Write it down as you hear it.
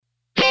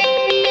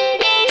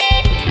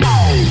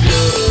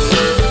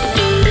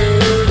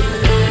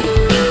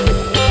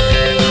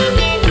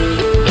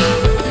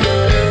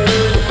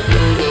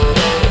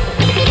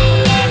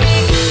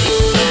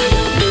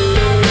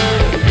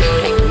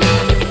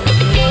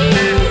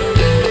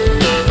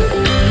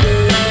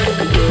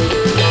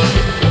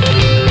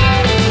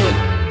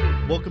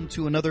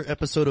another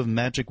episode of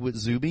Magic with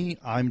Zuby.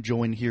 I'm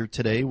joined here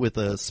today with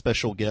a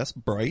special guest,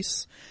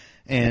 Bryce,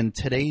 and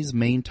today's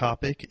main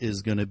topic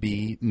is going to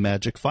be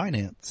Magic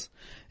Finance,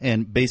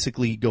 and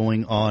basically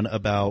going on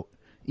about,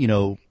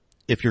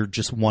 if you're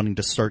just wanting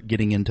to start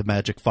getting into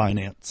Magic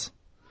Finance.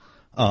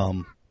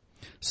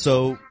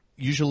 So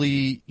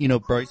usually,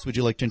 Bryce, would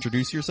you like to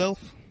introduce yourself?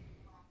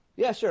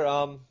 Yeah, sure.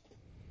 Like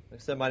I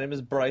said, my name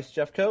is Bryce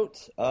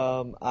Jeffcoat.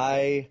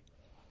 I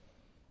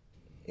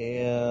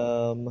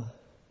am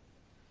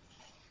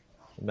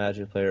a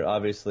Magic player,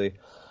 obviously.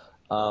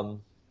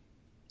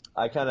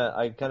 I kind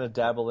of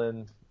dabble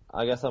in.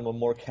 I guess I'm a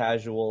more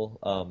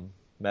casual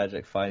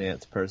Magic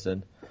Finance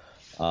person.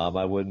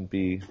 I wouldn't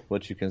be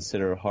what you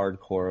consider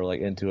hardcore,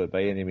 like into it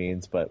by any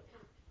means, but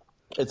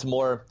it's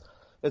more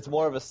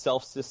of a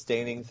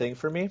self-sustaining thing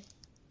for me.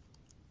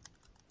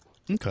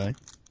 Okay.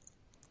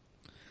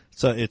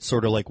 So it's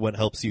sort of like what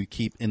helps you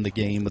keep in the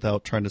game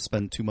without trying to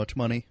spend too much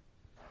money?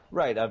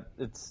 Right.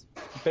 It's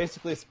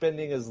basically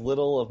spending as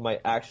little of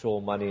my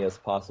actual money as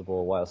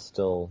possible while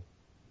still,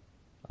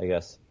 I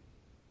guess,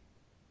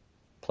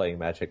 playing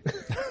Magic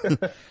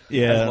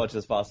Yeah. as much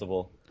as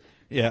possible.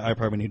 Yeah, I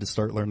probably need to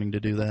start learning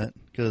to do that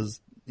because,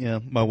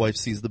 my wife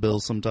sees the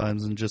bills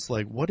sometimes and just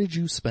like, what did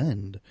you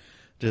spend?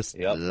 Just,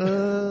 Yep.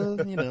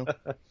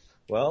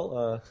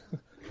 Well,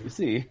 you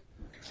see.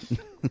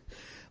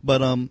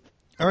 But, all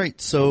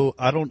right, so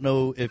I don't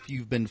know if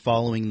you've been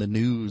following the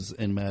news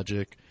in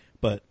Magic,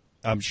 but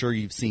I'm sure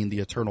you've seen the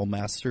Eternal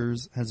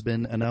Masters has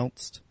been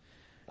announced.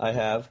 I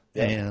have.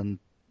 Yeah. And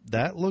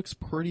that looks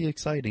pretty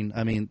exciting.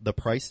 I mean, the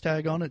price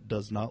tag on it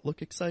does not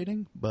look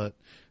exciting, but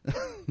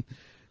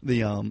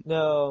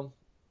No.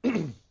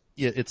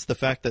 Yeah, it's the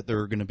fact that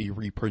they're going to be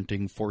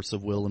reprinting Force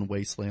of Will and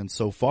Wasteland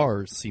so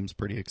far seems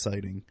pretty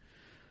exciting.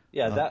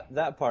 Yeah,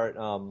 that part.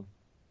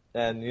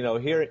 And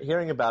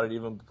hearing about it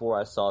even before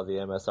I saw the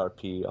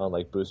MSRP on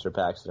like booster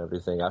packs and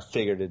everything, I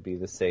figured it'd be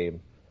the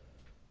same,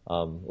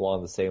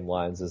 along the same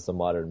lines as the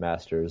Modern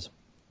Masters.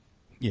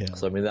 Yeah.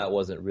 So I mean that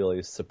wasn't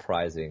really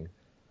surprising.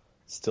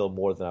 Still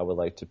more than I would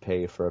like to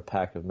pay for a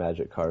pack of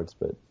Magic cards,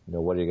 but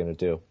what are you going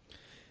to do?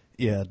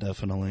 Yeah,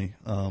 definitely.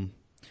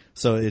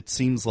 So it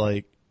seems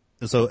like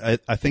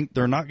I think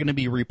they're not going to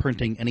be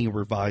reprinting any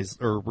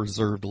revised or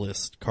reserved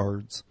list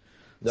cards.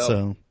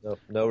 No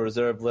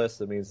reserved list.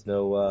 That means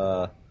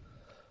no.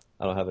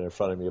 I don't have it in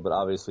front of me, but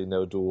obviously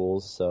no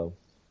duels. So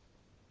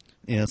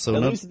yeah, so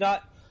at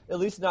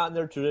least not in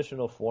their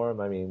traditional form.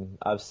 I mean,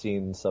 I've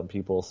seen some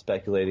people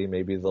speculating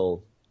maybe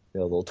they'll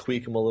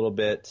tweak them a little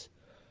bit.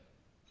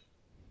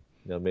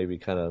 Maybe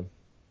kind of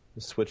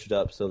switch it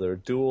up so they're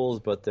duels,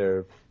 but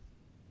they're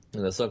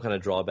some kind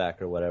of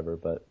drawback or whatever.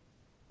 But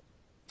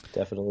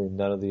definitely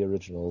none of the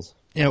originals.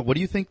 Yeah, what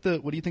do you think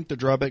the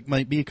drawback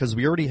might be? Because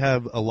we already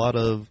have a lot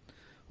of,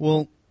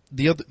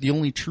 the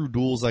only true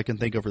duels I can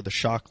think of are the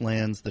Shock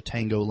lands, the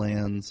Tango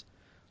lands.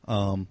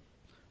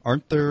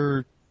 Aren't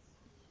there?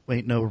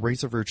 Wait, no,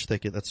 Razorverge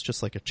Thicket. That's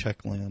just like a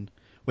check land.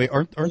 Wait,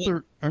 aren't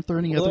there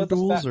any other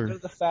duels? They're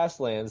the fast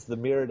lands, the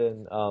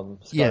Mirrodin,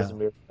 Scars of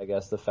Mirrodin, I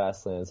guess, the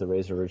fast lands, the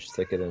Razorverge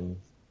Thicket, and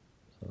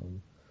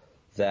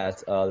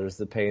that. There's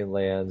the Pain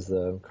lands,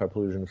 the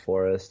Carplusion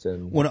Forest,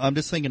 and. Well, I'm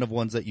just thinking of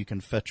ones that you can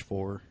fetch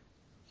for.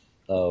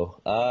 Oh,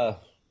 I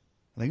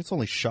think it's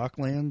only Shock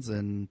lands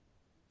and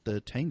the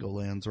Tango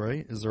lands,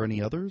 right? Is there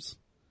any others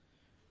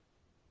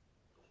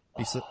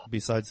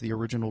besides the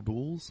original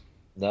duels?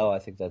 No, I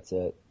think that's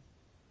it.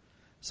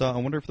 So I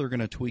wonder if they're going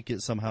to tweak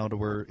it somehow to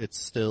where it's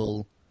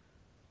still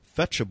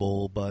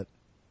fetchable, but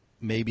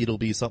maybe it'll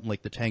be something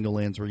like the Tango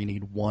lands where you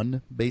need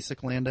one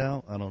basic land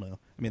out. I don't know.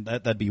 I mean,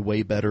 that'd be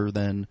way better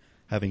than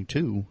having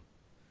two,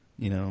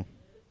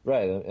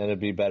 Right, and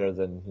it'd be better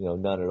than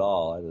none at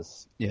all.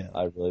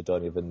 I really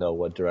don't even know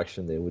what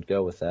direction they would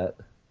go with that.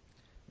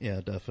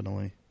 Yeah,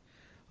 definitely.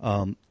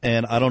 And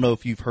I don't know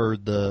if you've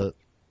heard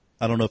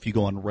I don't know if you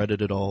go on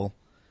Reddit at all,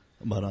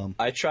 but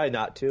I try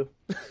not to.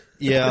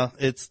 Yeah,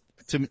 it's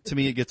to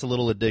me it gets a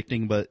little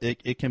addicting, but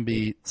it can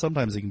be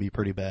sometimes it can be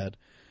pretty bad.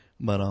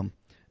 But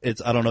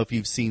I don't know if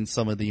you've seen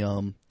some of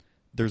the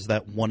there's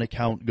that one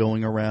account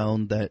going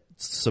around that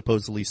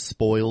supposedly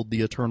spoiled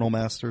the Eternal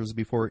Masters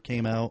before it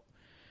came out.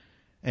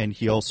 And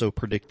he also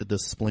predicted the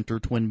Splinter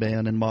Twin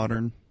ban in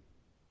Modern.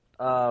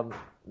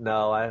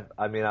 No,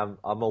 I mean I'm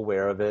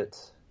aware of it,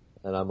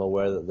 and I'm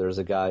aware that there's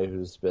a guy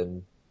who's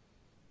been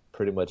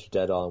pretty much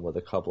dead on with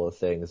a couple of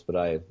things, but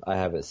I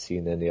haven't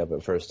seen any of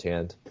it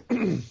firsthand.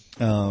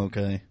 Oh,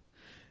 okay.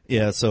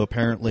 Yeah, so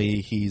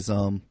apparently he's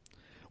and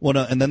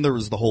then there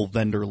was the whole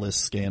vendor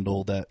list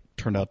scandal that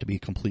turned out to be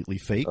completely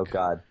fake. Oh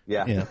God,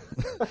 yeah. Yeah.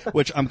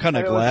 Which I'm kind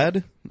of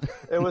glad.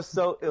 It was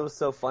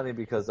so funny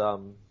because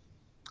I'm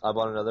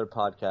on another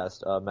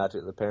podcast,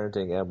 Magic the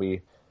Parenting, and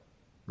we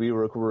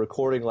were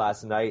recording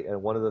last night,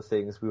 and one of the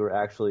things we were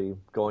actually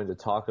going to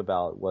talk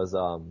about was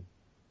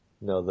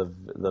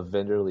the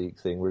vendor leak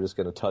thing. We're just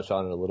going to touch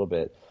on it a little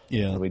bit.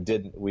 Yeah. And we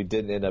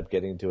didn't end up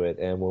getting to it.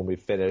 And when we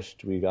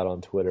finished, we got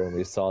on Twitter and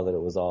we saw that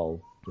it was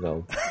all,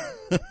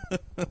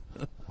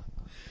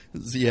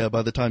 Yeah,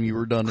 by the time you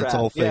were done, crap. it's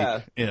all fake.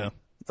 Yeah. Yeah.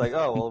 It's like,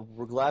 oh well,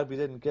 we're glad we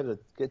didn't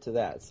get to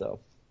that. So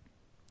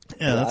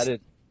Yeah, I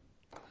didn't.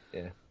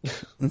 Yeah,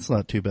 that's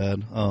not too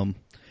bad.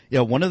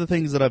 Yeah, one of the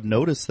things that I've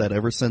noticed that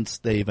ever since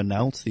they've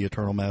announced the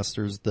Eternal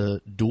Masters,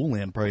 the dual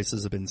land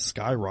prices have been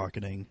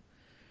skyrocketing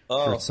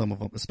for some of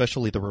them,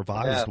 especially the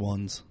revised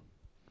ones.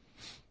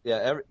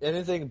 Yeah,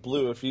 anything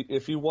blue.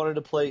 If you wanted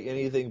to play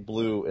anything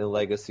blue in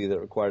Legacy that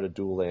required a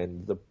dual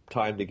land, the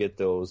time to get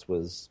those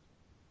was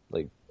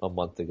like a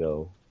month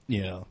ago.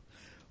 Yeah,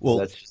 well,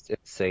 that's just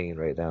insane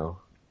right now.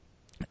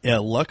 Yeah,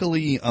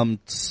 luckily I'm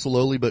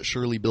slowly but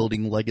surely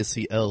building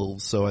Legacy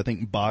Elves, so I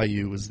think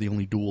Bayou is the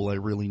only duel I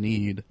really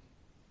need.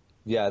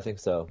 Yeah, I think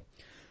so.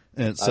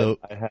 And so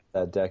I had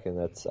that deck, and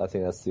I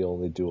think that's the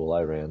only duel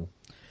I ran.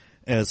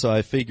 And so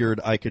I figured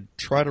I could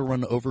try to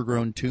run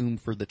Overgrown Tomb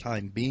for the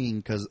time being,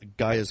 because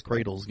Gaia's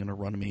Cradle is going to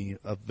run me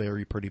a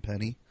very pretty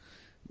penny.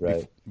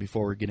 Right.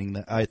 Before getting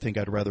that, I think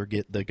I'd rather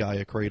get the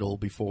Gaia Cradle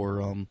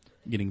before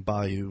getting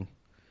Bayou.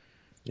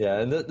 Yeah,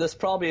 and this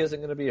probably isn't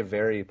going to be a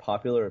very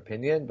popular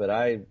opinion, but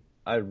I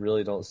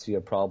really don't see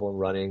a problem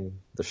running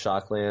the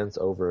Shocklands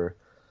over,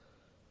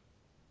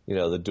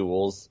 the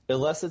duels,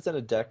 unless it's in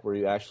a deck where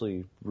you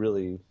actually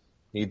really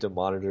need to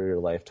monitor your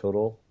life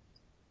total.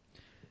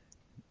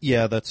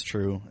 Yeah, that's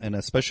true, and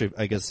especially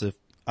I guess if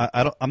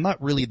I'm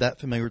not really that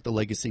familiar with the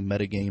Legacy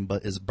metagame,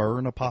 but is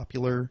Burn a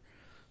popular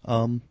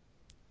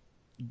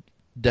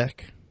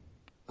deck?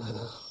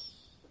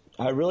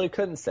 I really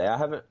couldn't say. I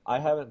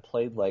haven't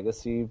played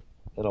Legacy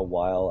in a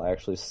while. I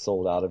actually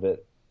sold out of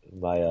it in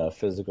my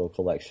physical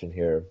collection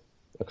here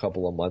a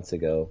couple of months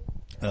ago.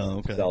 Oh,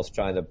 okay. So I was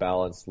trying to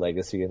balance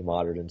Legacy and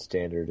Modern and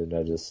Standard, and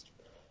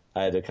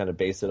I had to kind of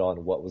base it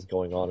on what was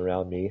going on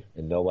around me,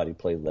 and nobody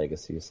played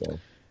Legacy, so.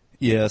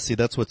 Yeah, see,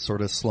 that's what's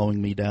sort of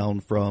slowing me down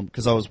from,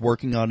 because I was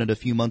working on it a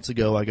few months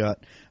ago.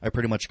 I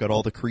pretty much got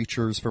all the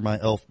creatures for my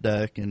elf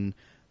deck, and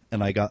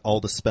I got all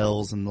the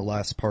spells, and the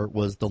last part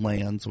was the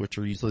lands, which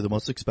are usually the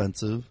most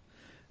expensive.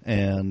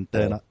 And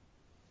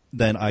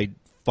then I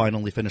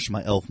finally finished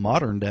my elf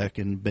modern deck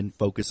and been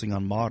focusing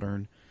on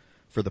modern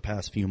for the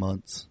past few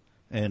months,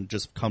 and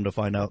just come to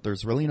find out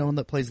there's really no one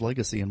that plays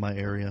Legacy in my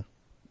area.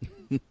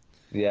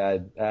 Yeah,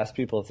 I ask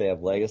people if they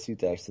have Legacy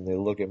decks, and they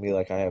look at me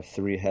like I have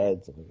 3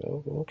 heads. I'm like,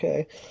 oh,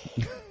 okay.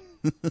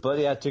 But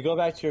yeah, to go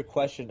back to your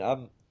question,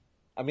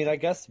 I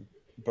guess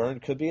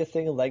Burn could be a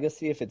thing in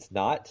Legacy. If it's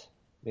not,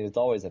 it's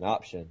always an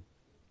option.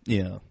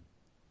 Yeah.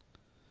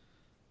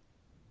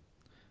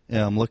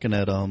 Yeah, I'm looking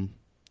at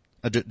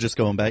just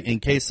going back in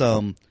case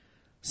some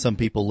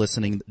people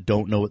listening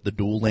don't know what the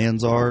dual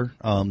lands are.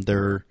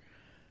 They're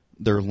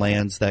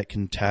lands that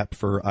can tap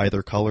for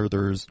either color.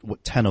 There's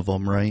 10 of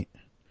them, right?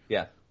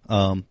 Yeah.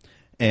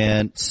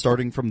 And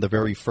starting from the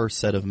very first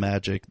set of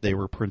Magic, they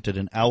were printed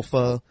in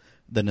Alpha,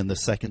 then in the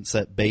second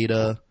set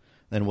Beta,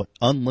 then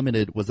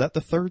Unlimited, was that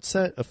the third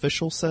set,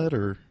 official set,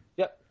 or?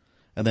 Yep.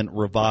 And then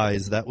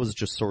Revised, that was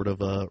just sort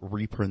of a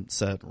reprint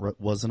set,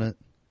 wasn't it?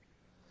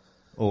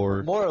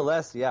 Or more or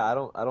less, yeah. I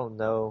don't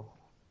know.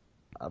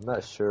 I'm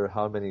not sure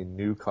how many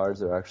new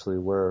cards there actually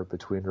were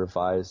between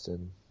Revised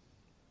and,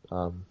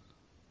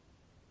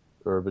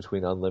 or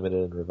between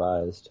Unlimited and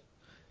Revised.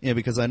 Yeah,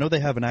 because I know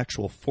they have an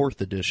actual 4th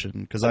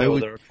edition. Because I know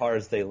there are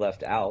cards they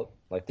left out,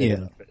 like they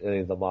didn't put any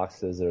of the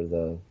Moxes or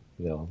the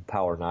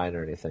Power 9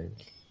 or anything.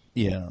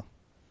 Yeah,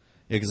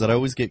 because I'd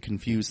always get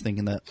confused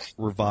thinking that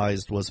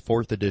Revised was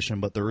 4th edition,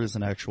 but there is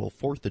an actual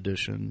 4th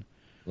edition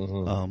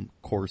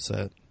core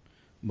set.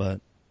 But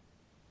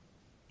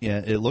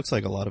yeah, it looks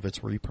like a lot of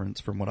it's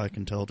reprints from what I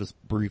can tell, just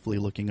briefly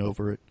looking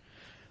over it.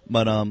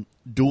 But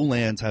dual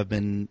lands have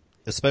been,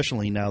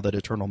 especially now that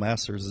Eternal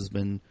Masters has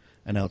been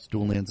announced,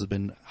 dual lands have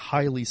been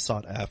highly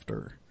sought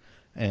after.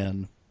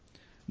 And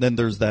then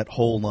there's that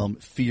whole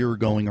fear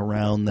going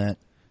around that,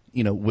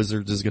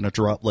 Wizards is going to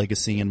drop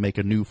Legacy and make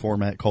a new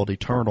format called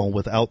Eternal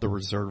without the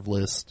reserve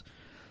list.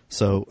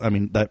 So,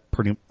 I'm not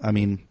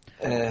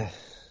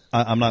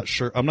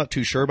sure. I'm not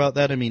too sure about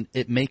that.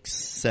 It makes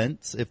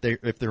sense if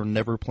they're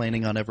never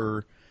planning on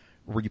ever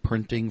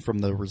reprinting from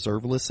the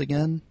reserve list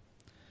again.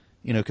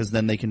 Because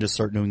then they can just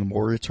start doing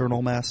more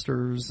Eternal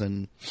Masters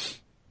and.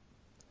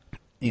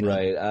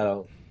 Right, I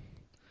don't.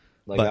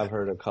 I've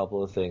heard a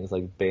couple of things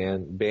like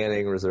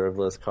banning reserve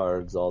list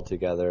cards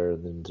altogether,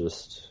 and then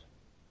just.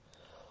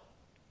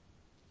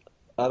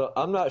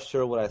 I'm not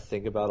sure what I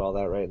think about all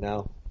that right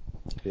now,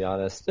 to be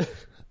honest.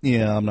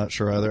 Yeah, I'm not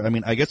sure either.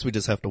 I guess we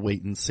just have to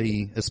wait and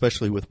see,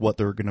 especially with what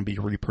they're going to be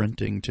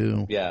reprinting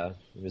too. Yeah,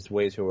 it's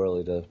way too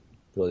early to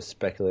really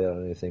speculate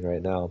on anything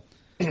right now.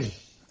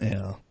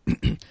 Yeah,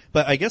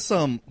 but I guess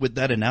with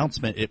that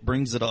announcement, it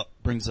brings it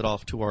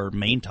off to our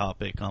main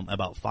topic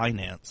about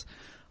finance.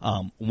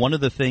 One of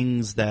the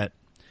things that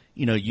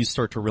you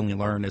start to really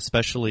learn,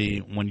 especially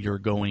when you're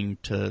going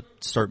to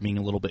start being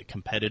a little bit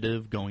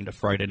competitive, going to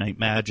Friday Night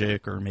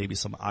Magic or maybe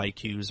some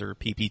IQs or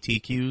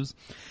PPTQs,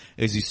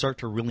 is you start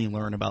to really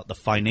learn about the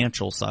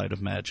financial side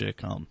of Magic.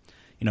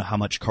 How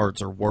much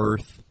cards are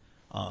worth.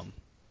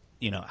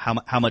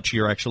 How much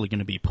you're actually going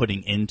to be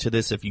putting into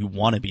this if you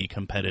want to be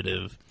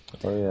competitive.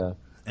 Oh yeah.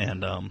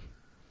 And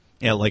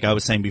Yeah, like I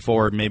was saying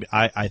before, maybe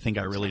I think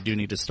I really do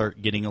need to start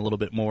getting a little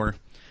bit more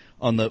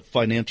on the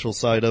financial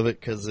side of it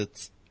because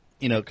it's,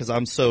 because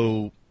I'm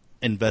so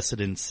invested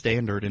in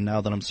standard, and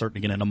now that I'm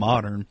starting to get into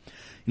modern,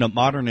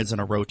 modern is in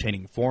a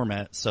rotating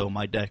format, so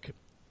my deck,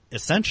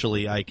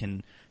 essentially, I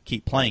can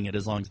keep playing it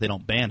as long as they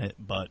don't ban it,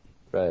 but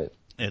Right.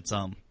 it's,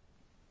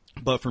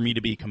 but for me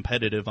to be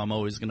competitive, I'm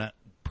always going to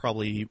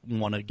probably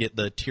want to get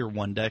the tier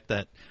 1 deck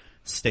that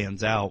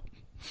stands out.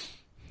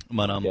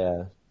 But,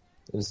 Yeah.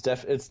 It's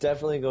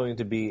definitely going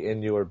to be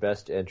in your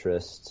best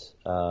interest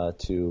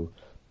to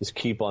just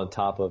keep on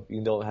top of.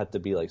 You don't have to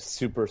be like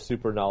super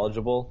super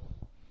knowledgeable,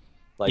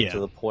 like Yeah.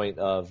 to the point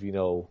of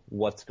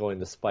what's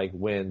going to spike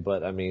when.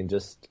 But I mean,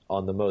 just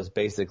on the most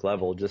basic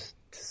level, just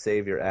to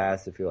save your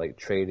ass if you're like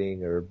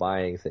trading or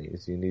buying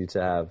things, you need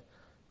to have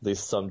at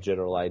least some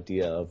general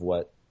idea of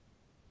what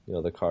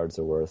the cards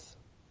are worth.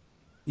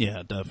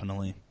 Yeah,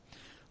 definitely.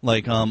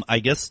 Like, I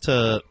guess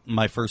to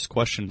my first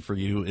question for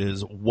you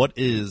is, what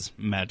is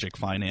Magic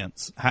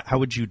Finance? How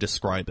would you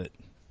describe it?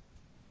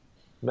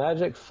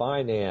 Magic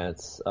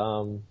Finance.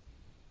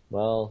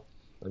 Well,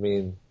 I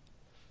mean,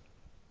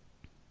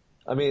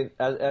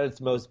 at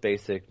its most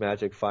basic,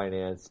 Magic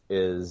Finance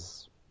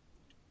is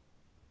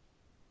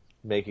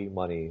making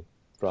money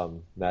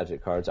from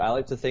Magic cards. I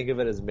like to think of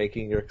it as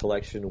making your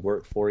collection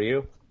work for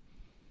you.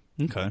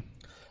 Okay.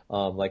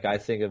 Like I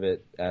think of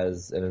it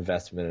as an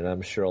investment, and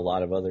I'm sure a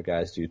lot of other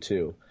guys do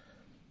too.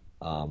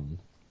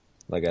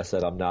 Like I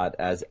said, I'm not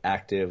as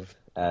active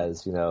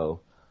as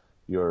your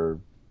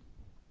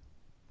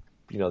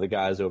the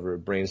guys over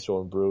at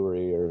Brainstorm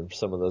Brewery or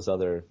some of those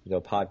other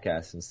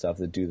podcasts and stuff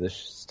that do this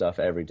stuff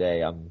every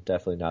day. I'm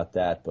definitely not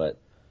that, but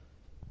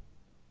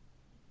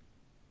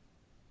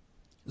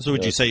So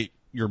would you say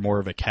you're more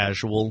of a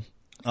casual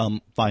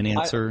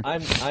financer?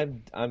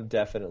 I'm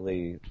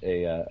definitely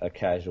a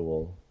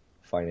casual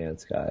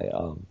finance guy.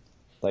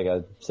 Like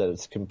I said,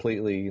 it's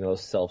completely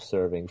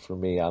self-serving for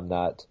me. I'm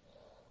not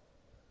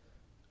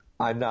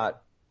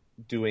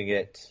doing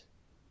it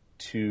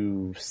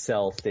to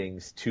sell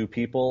things to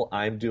people.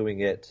 I'm doing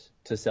it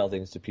to sell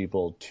things to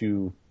people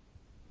to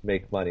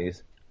make money.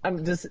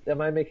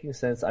 Am I making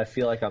sense? I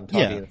feel like I'm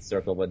talking in a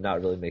circle, but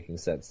not really making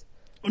sense.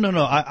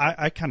 No.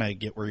 I kind of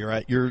get where you're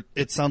at.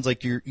 It sounds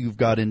like you've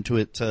got into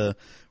it to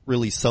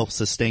really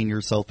self-sustain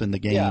yourself in the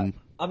game. Yeah,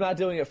 I'm not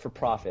doing it for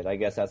profit. I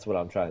guess that's what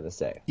I'm trying to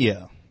say.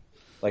 Yeah.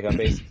 Like I'm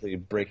basically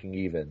breaking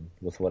even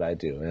with what I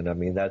do, and I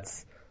mean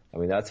that's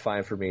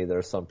fine for me. There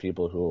are some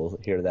people who will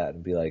hear that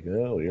and be like,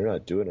 "No, you're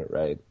not doing it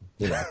right."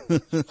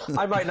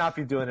 I might not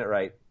be doing it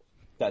right.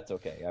 That's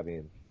okay. I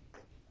mean,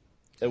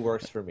 it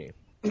works for me.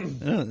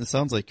 Yeah, it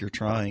sounds like you're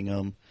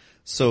trying.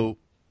 So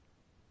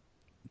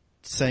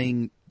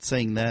saying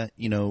that,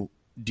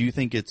 do you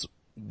think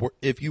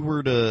if you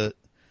were to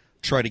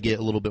try to get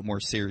a little bit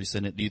more serious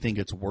in it, do you think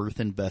it's worth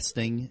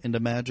investing into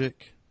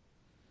Magic?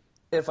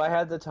 If I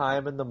had the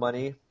time and the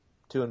money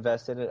to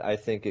invest in it, I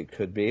think it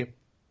could be.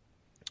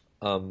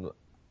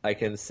 I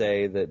can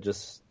say that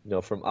just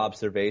from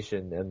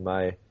observation and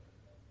my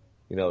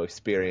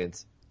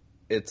experience,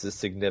 it's a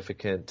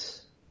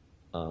significant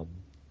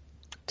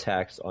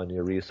tax on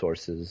your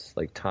resources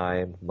like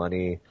time,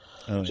 money,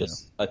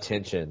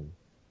 attention.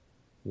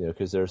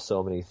 Because there are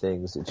so many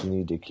things that you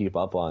need to keep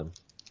up on,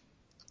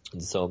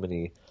 and so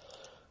many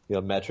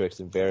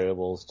metrics and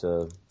variables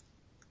to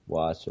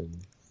watch. And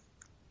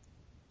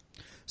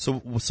so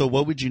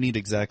what would you need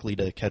exactly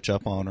to catch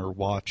up on or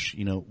watch?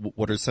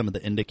 What are some of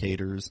the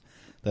indicators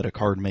that a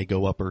card may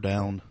go up or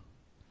down?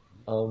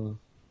 Well,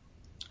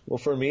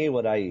 for me,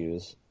 what I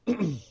use,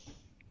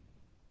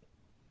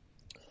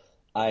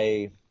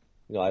 I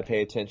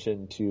pay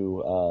attention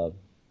to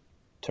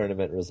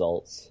tournament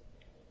results.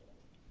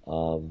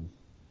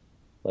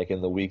 Like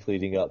in the week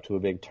leading up to a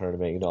big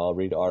tournament, I'll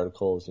read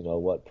articles,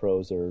 what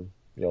pros are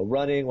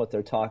running, what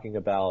they're talking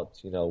about,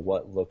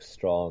 what looks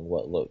strong,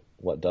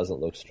 what doesn't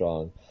look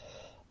strong.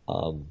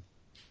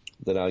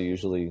 Then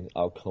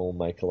I'll comb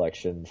my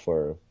collection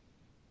for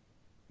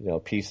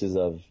pieces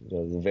of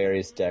the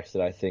various decks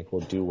that I think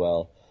will do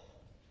well.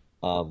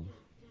 And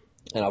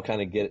I'll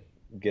kind of get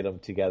them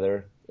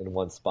together in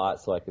one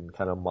spot so I can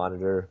kind of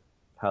monitor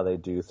how they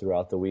do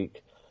throughout the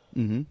week.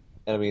 Mm-hmm.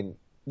 And I mean,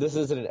 this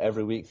isn't an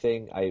every week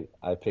thing.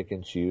 I pick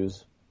and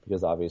choose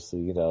because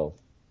obviously,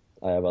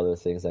 I have other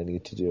things I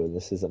need to do, and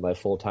this isn't my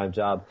full-time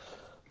job.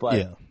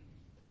 But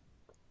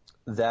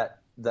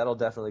that'll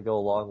definitely go a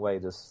long way,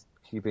 just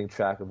keeping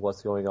track of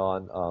what's going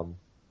on,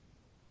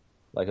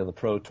 like on the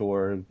Pro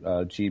Tour,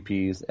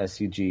 GPs,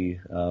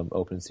 SCG,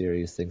 Open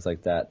Series, things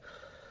like that.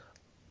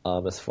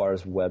 As far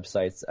as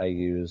websites I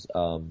use,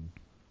 I'm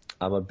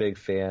a big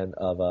fan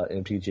of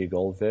MTG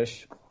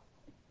Goldfish.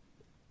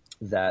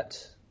 That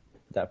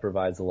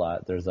provides a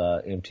lot. There's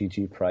a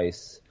MTG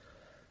Price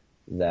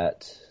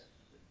that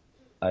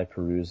I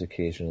peruse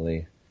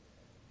occasionally.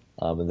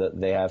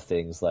 And they have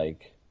things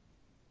like,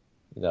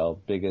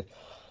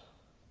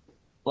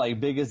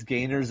 biggest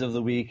gainers of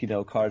the week,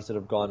 cards that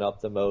have gone up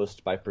the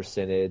most by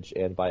percentage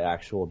and by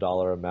actual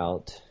dollar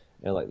amount,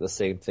 and like the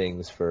same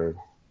things for,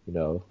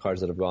 cards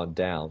that have gone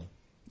down.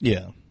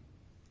 Yeah.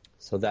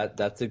 So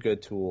that's a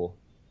good tool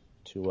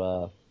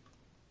to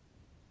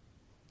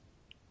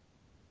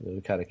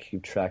to kind of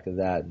keep track of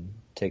that and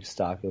take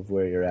stock of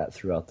where you're at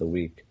throughout the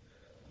week.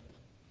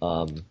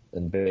 And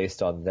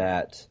based on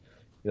that,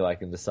 I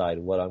can decide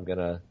what I'm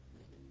gonna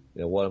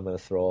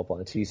throw up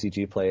on a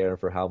TCG player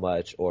for how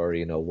much, or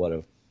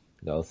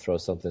throw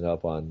something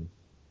up on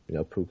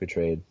Puka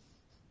Trade.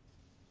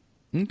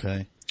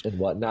 Okay. And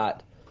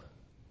whatnot.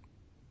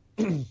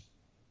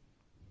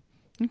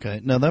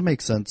 Okay, no, that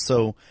makes sense.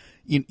 So,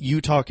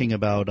 you talking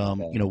about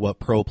what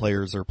pro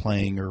players are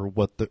playing, or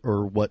what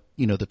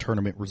the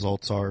tournament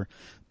results are.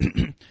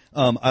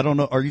 I don't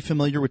know. Are you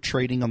familiar with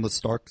trading on the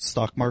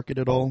stock market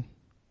at all?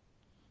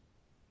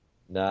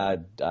 Nah,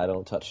 I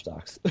don't touch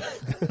stocks.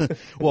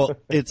 Well,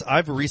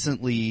 I've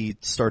recently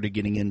started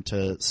getting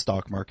into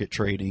stock market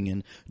trading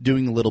and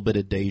doing a little bit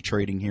of day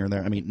trading here and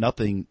there. I mean,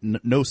 nothing,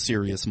 no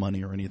serious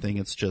money or anything.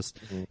 It's just,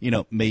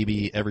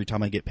 maybe every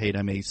time I get paid,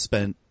 I may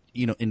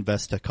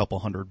invest a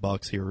couple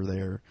 $100 here or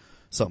there,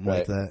 something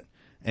like that.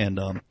 And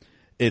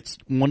it's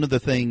one of the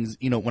things,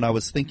 when I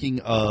was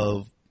thinking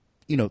of,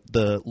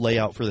 the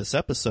layout for this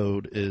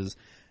episode is,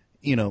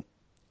 when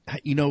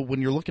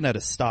you're looking at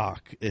a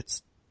stock,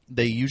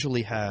 they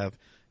usually have,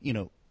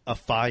 a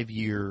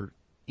 5-year,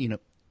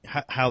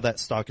 how that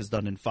stock is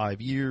done in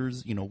 5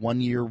 years,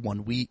 1 year,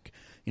 1 week,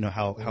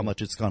 how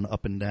much it's gone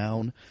up and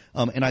down.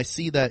 And I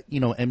see that,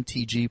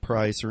 MTG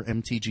price or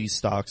MTG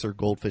stocks or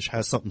Goldfish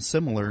has something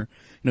similar.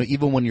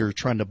 Even when you're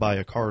trying to buy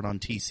a card on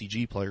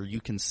TCG Player, you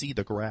can see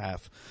the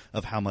graph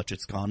of how much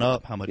it's gone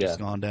up, how much it's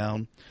gone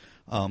down.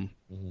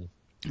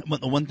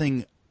 But the one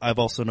thing I've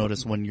also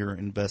noticed when you're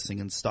investing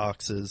in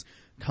stocks is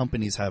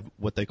companies have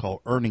what they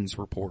call earnings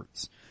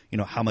reports.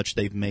 How much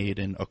they've made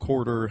in a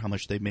quarter, how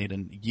much they've made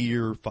in a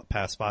year,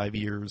 past 5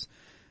 years.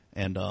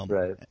 And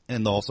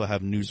and they'll also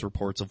have news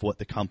reports of what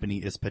the company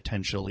is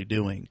potentially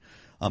doing.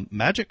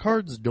 Magic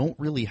cards don't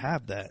really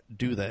have that,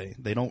 do they?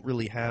 They don't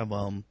really have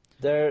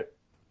they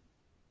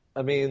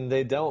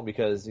don't,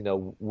 because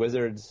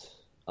Wizards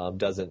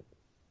doesn't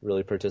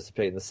really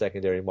participate in the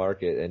secondary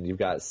market, and you've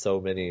got so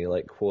many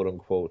quote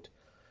unquote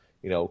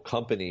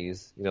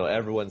companies.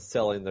 Everyone's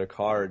selling their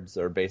cards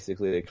are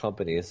basically a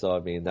company. So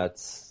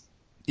that's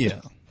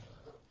yeah.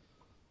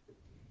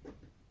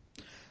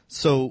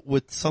 So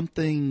with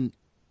something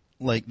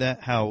like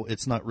that, how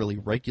it's not really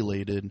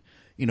regulated,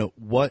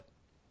 what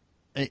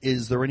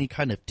is there any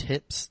kind of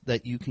tips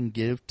that you can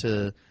give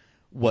to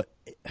when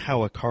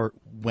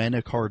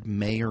a card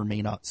may or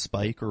may not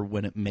spike, or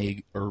when it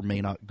may or may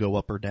not go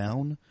up or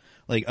down?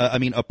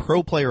 A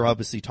pro player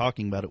obviously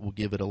talking about it will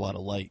give it a lot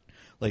of light.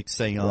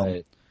 Say,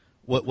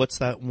 what's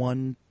that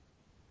one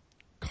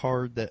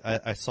card that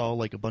I saw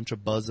a bunch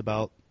of buzz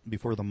about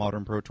before the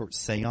Modern Pro Tour?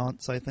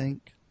 Seance, I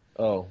think.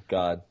 Oh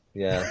God.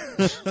 Yeah.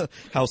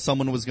 How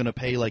someone was going to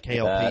pay hey,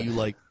 I'll pay you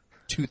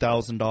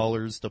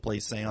 $2,000 to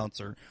play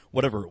Seance or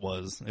whatever it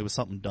was. It was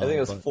something dumb. I think it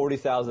was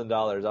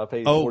 $40,000. I'll pay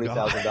you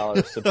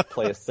 $40,000 to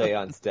play a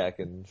Seance deck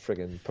in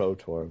friggin' Pro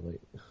Tour.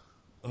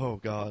 Oh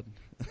God.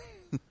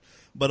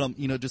 But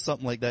just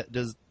something like that.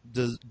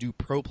 Do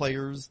pro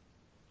players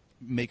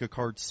make a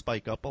card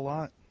spike up a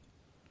lot?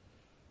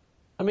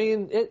 I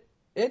mean,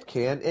 it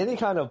can. Any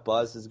kind of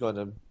buzz is going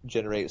to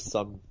generate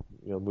some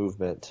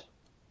movement.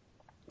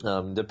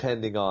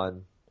 Depending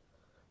on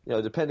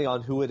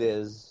who it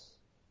is,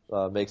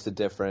 makes a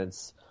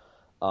difference.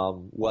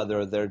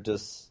 Whether they're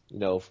just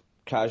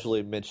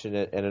casually mention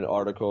it in an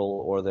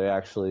article, or they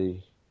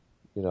actually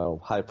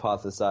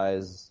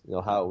hypothesize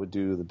how it would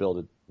do the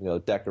build a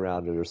deck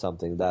around it or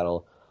something.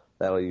 That'll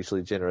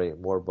usually generate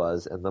more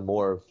buzz, and the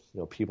more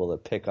people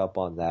that pick up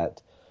on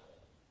that,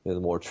 the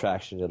more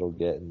traction it'll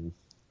get, and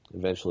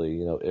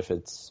eventually if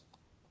it's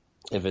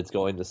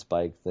going to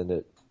spike, then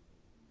it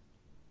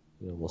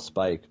will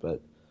spike.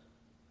 But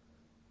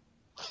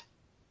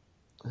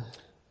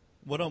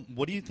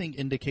what do you think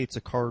indicates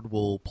a card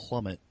will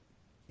plummet?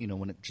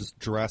 When it just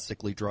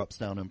drastically drops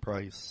down in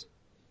price.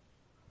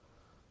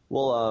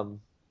 Well,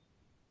 I'm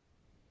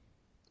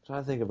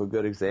trying to think of a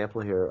good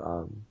example here.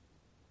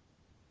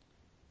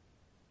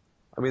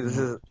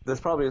 This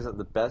probably isn't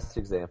the best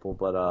example,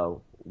 but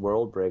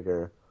World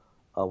Breaker,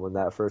 when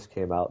that first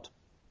came out,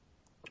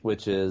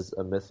 which is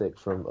a mythic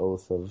from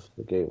Oath of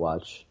the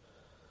Gatewatch.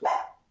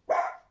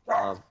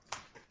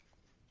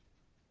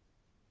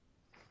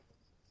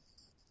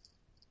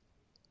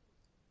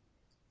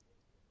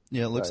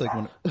 Yeah, it looks like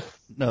when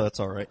no, that's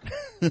all right.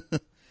 No,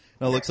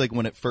 it looks like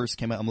when it first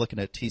came out, I'm looking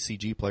at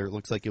TCG Player, it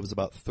looks like it was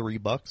about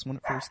 $3 when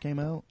it first came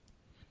out.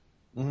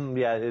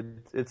 Yeah,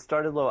 it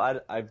started low.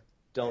 I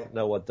don't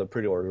know what the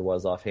pre-order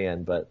was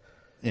offhand, but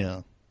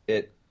yeah,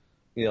 it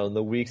in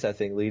the weeks I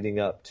think leading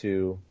up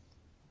to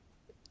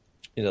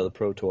the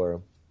Pro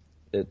Tour,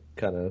 it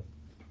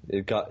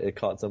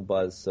caught some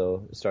buzz,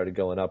 so it started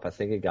going up. I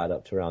think it got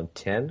up to around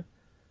 $10.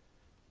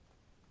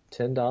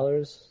 I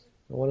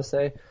want to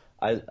say.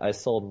 I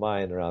sold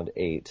mine around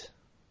 $8,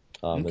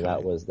 and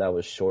that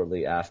was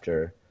shortly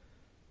after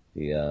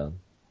the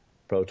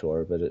Pro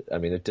Tour. But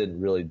it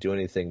didn't really do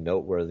anything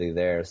noteworthy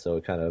there, so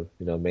it kind of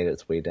made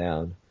its way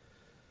down.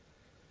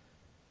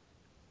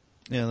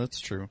 Yeah, that's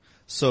true.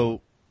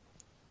 So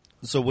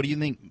what do you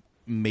think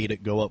made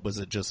it go up? Was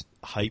it just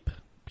hype,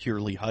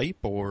 purely hype,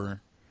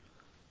 or?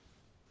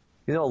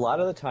 A lot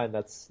of the time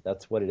that's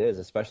what it is,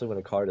 especially when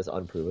a card is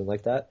unproven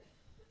like that.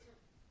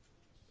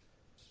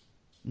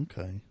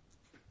 Okay.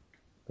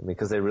 I mean,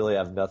 because they really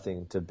have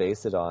nothing to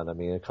base it on. I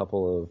mean, a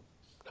couple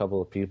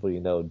of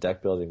people,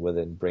 deck building with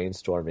it and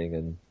brainstorming,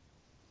 and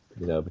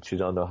but you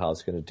don't know how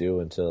it's going to do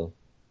until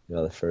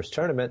the first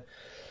tournament.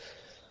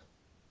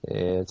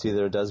 And it's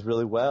either it does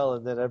really well,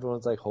 and then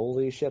everyone's like,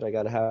 "Holy shit, I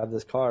got to have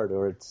this card,"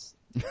 or it's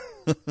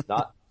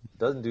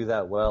doesn't do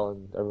that well,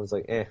 and everyone's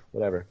like,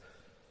 whatever.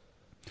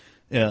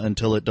 Yeah,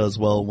 until it does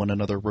well when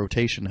another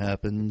rotation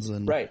happens,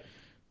 and right.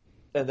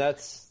 And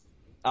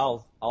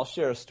I'll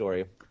share a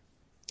story.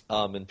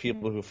 And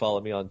people who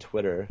follow me on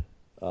Twitter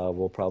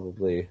will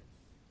probably,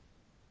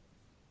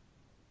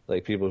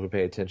 like, people who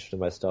pay attention to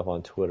my stuff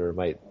on Twitter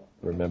might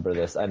remember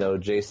this. I know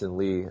Jason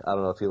Lee, I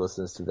don't know if he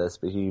listens to this,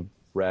 but he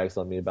rags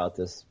on me about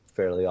this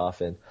fairly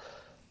often.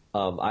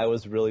 I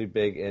was really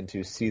big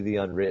into See the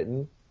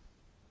Unwritten.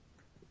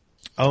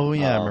 Oh,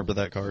 yeah, I remember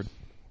that card.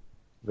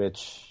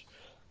 Which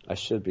I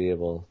should be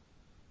able...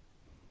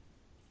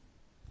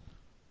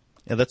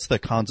 Yeah, that's the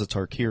Khans of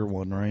Tarkir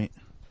one, right?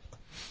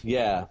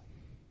 Yeah.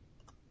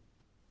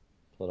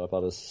 Hold up,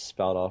 I'll just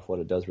spout off what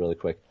it does really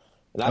quick.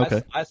 And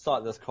Okay. I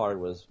thought this card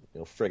was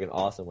friggin'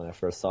 awesome when I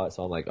first saw it,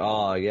 so I'm like,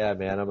 oh yeah,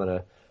 man, I'm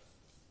gonna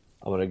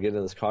get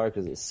into this card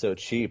because it's so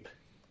cheap.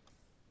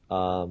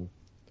 Yeah,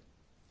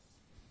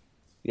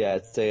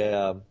 it's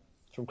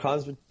from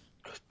Khans of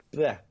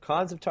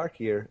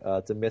Tarkir.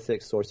 It's a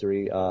mythic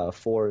sorcery,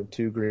 4 and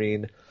 2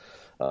 green.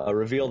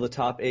 Reveal the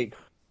top 8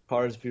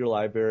 cards of your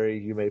library.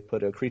 You may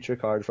put a creature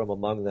card from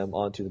among them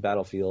onto the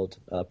battlefield.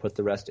 Put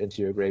the rest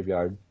into your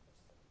graveyard.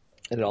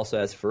 And it also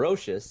has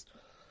Ferocious,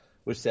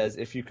 which says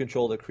if you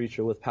control the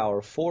creature with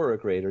power 4 or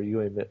greater,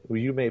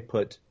 you may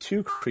put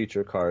 2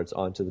 creature cards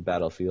onto the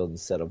battlefield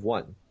instead of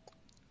 1.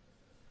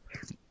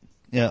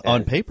 Yeah,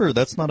 on paper,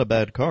 that's not a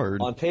bad card.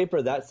 On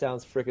paper, that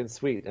sounds freaking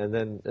sweet. And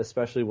then,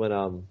 especially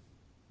when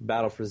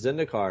Battle for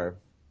Zendikar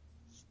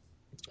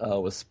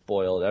was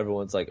spoiled,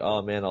 everyone's like,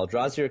 oh man,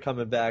 Eldrazi are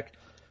coming back.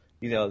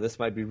 This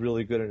might be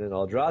really good in an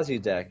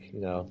Eldrazi deck.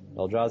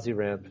 Eldrazi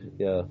ramp,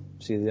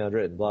 See the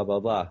Unwritten, blah, blah,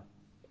 blah.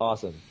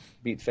 Awesome.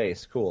 Beat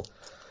face, cool.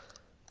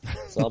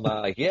 So I'm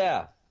like,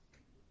 yeah,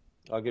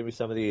 I'll give you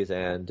some of these,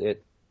 and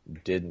it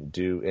didn't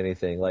do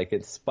anything. Like,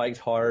 it spiked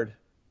hard,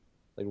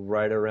 like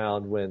right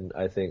around when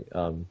I think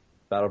Battle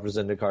for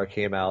Zendikar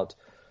came out.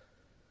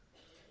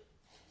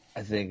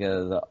 I think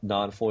the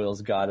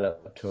non-foils got it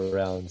up to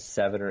around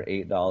 $7 or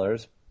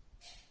 $8.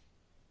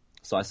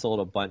 So I sold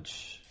a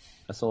bunch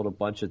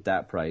at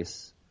that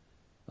price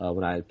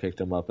when I had picked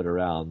them up at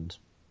around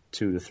 $2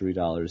 to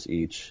 $3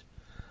 each.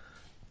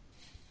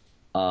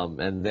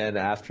 And then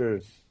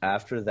after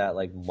that,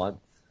 like, month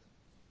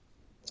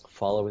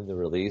following the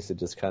release, it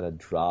just kind of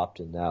dropped,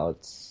 and now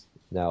it's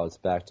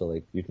back to,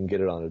 like, you can get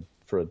it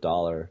for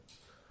 $1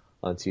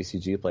 on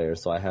TCG Player.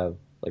 So I have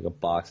like a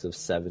box of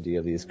 70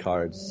 of these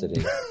cards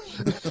sitting.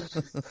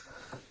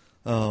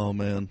 Oh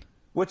man!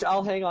 Which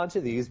I'll hang on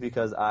to these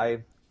because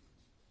I'm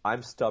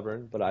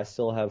stubborn, but I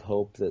still have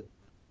hope that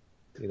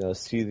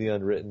See the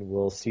Unwritten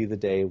will see the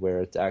day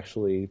where it's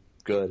actually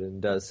good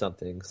and does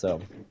something.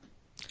 So.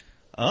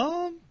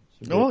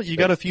 Well, you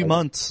got a few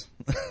months.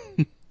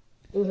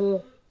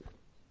 Mm-hmm.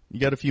 You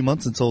got a few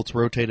months until it's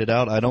rotated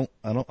out.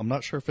 I'm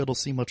not sure if it'll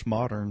see much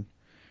modern.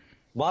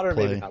 Modern,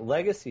 play. maybe not.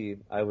 Legacy,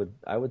 I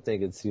would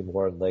think it'd see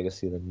more in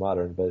Legacy than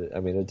Modern, but I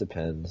mean, it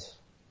depends.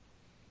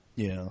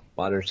 Yeah.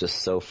 Modern's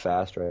just so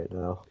fast right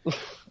now.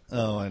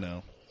 Oh, I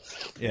know.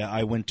 Yeah,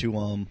 I went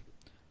to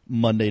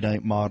Monday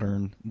Night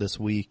Modern this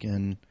week,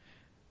 and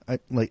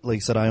like I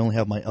said, I only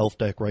have my Elf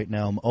deck right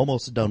now. I'm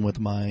almost done with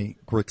my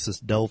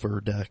Grixis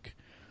Delver deck.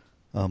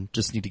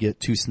 Just need to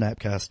get 2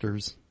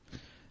 Snapcasters.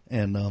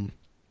 And,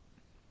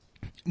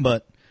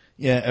 but,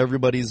 yeah,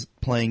 everybody's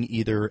playing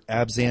either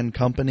Abzan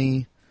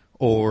Company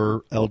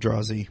or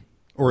Eldrazi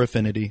or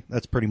Affinity.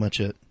 That's pretty much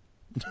it.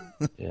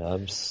 Yeah,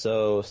 I'm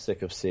so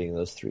sick of seeing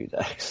those 3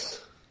 decks.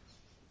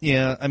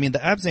 Yeah, I mean, the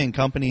Abzan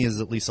Company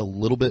is at least a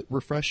little bit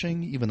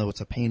refreshing, even though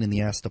it's a pain in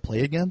the ass to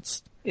play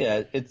against.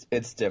 Yeah,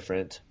 it's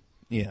different.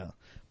 Yeah,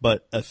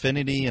 but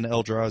Affinity and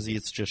Eldrazi,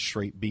 it's just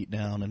straight beat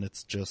down, and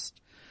it's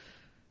just,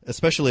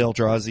 especially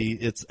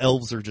Eldrazi, its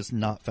elves are just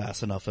not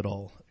fast enough at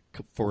all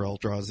for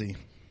Eldrazi.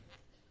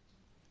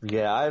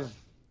 Yeah,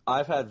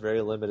 I've had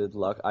very limited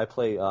luck. I've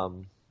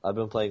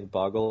been playing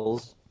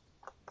Boggles,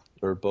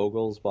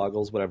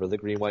 whatever, the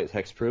green-white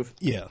hexproof.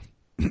 Yeah.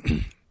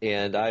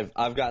 And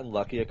I've gotten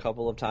lucky a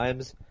couple of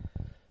times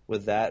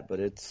with that, but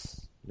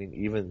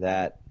even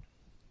that,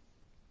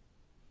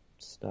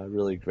 it's not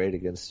really great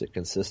against it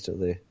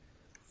consistently.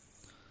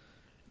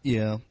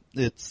 Yeah,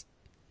 it's,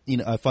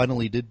 I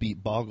finally did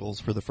beat Boggles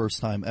for the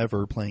first time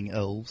ever playing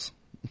elves.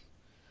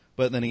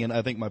 But then again,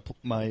 I think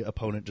my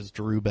opponent just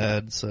drew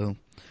bad, so.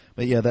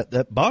 But yeah,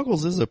 that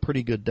Boggles is a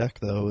pretty good deck,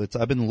 though.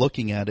 I've been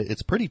looking at it.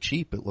 It's pretty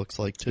cheap, it looks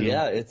like, too.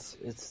 Yeah,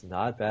 it's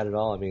not bad at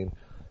all. I mean,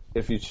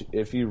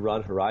 if you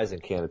run Horizon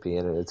Canopy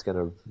in it, it's going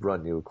to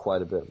run you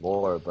quite a bit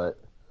more. But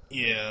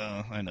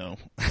Yeah, I know.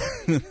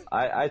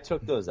 I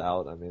took those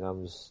out. I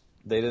mean,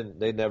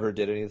 they never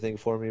did anything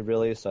for me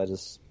really, so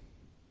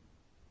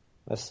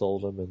I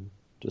sold them and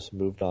just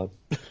moved on.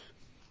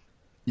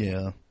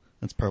 Yeah,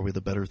 that's probably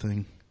the better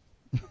thing.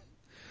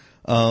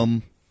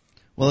 Well,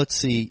 let's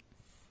see.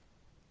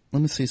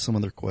 Let me see some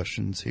other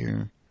questions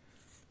here.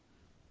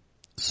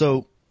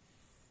 So,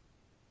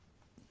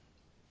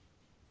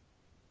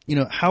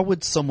 how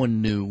would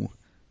someone new,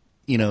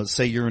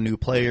 say you're a new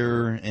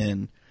player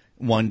and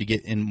wanting to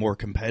get in more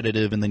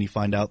competitive, and then you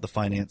find out the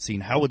finance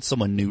scene, how would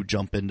someone new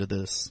jump into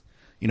this?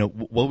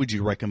 What would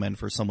you recommend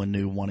for someone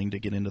new wanting to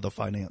get into the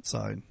finance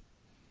side?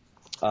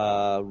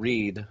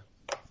 Read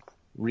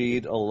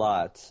a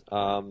lot.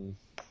 God,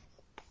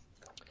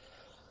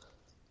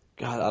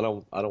 I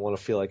don't want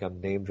to feel like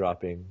I'm name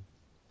dropping,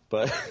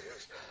 but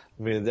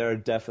I mean, there are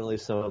definitely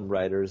some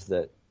writers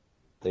that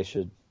they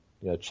should,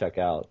 check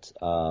out.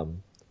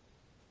 And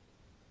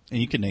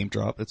you can name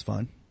drop; it's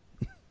fine.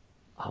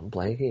 I'm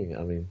blanking.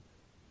 I mean,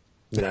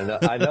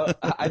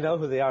 I know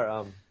who they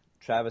are.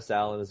 Travis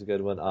Allen is a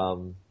good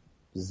one.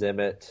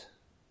 Zimmett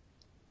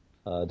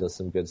does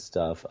some good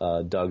stuff.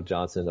 Doug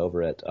Johnson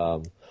over at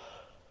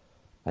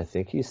I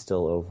think he's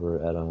still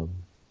over at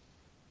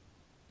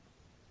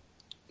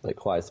like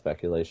Quiet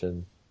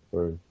Speculation,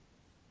 or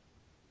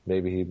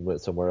maybe he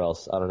went somewhere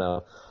else. I don't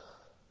know.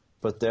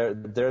 But there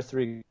are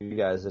three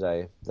guys that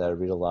I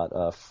read a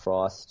lot.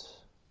 Frost,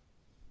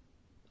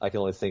 I can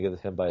only think of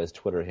him by his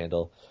Twitter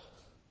handle.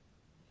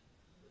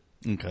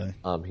 Okay.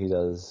 He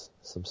does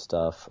some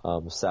stuff.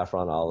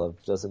 Saffron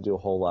Olive doesn't do a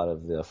whole lot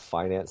of the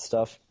finance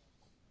stuff,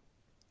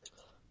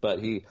 but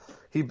he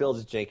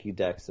builds janky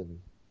decks and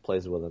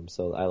plays with them,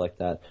 so I like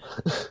that.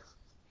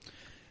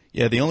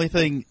 Yeah, the only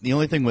thing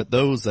with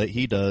those that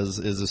he does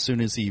is as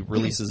soon as he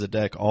releases a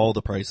deck, all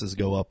the prices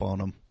go up on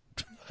them.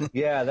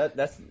 Yeah,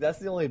 that's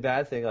the only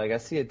bad thing. Like, I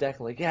see a deck,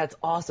 I'm like, yeah, it's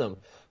awesome.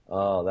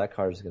 Oh, that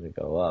card's gonna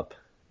go up.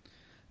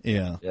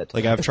 Yeah,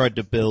 like I've tried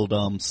to build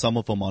some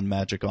of them on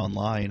Magic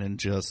Online, and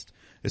just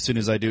as soon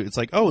as I do, it's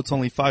like, oh, it's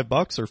only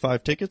 $5 or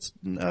 5 tickets.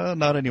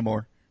 Not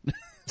anymore.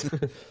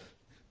 Yeah,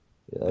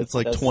 it's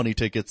like 20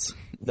 tickets.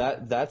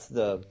 That's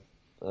the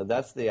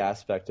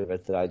aspect of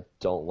it that I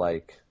don't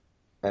like,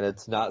 and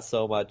it's not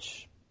so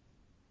much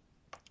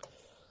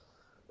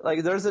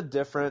like there's a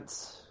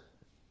difference,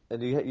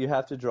 and you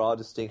have to draw a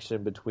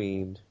distinction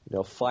between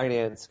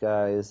finance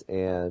guys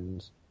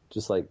and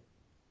just like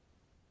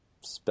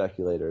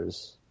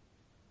speculators,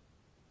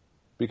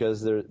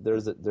 because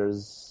there's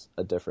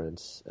a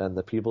difference, and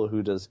the people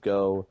who just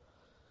go,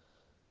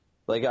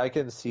 like, I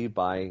can see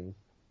buying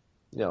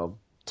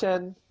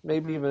 10,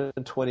 maybe even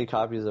 20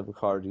 copies of a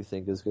card you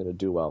think is going to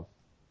do well.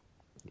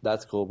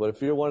 That's cool. But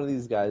if you're one of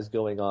these guys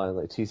going on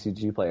like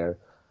TCG Player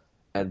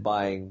and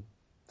buying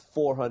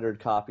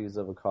 400 copies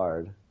of a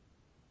card,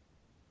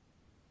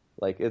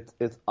 like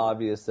it's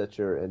obvious that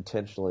you're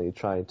intentionally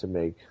trying to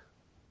make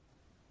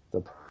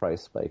the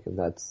price spike,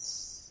 and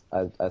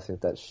I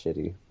think that's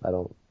shitty. I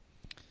don't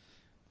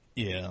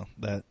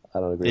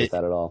agree with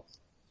that at all.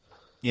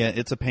 Yeah,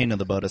 it's a pain in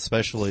the butt,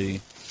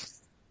 especially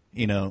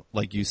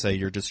like you say,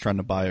 you're just trying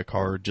to buy a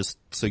card just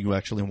so you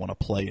actually want to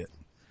play it.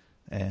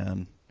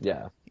 And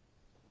yeah.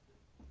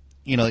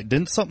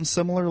 Didn't something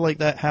similar like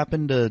that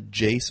happen to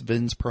Jace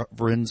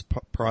Vryn's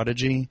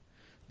Prodigy,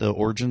 the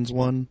Origins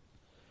one?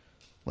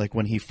 Like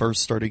when he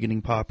first started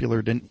getting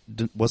popular,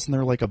 wasn't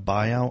there like a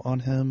buyout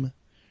on him?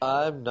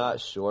 I'm not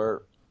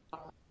sure.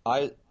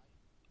 I'll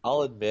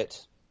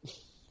admit,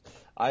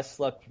 I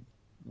slept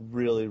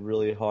really,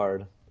 really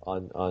hard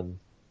on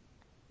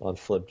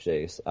Flip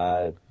Jace.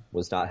 I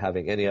was not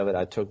having any of it.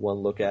 I took one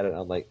look at it, and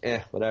I'm like,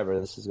 whatever,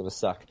 this is gonna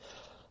suck.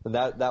 And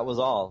that was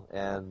all.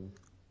 And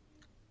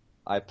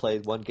I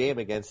played one game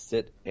against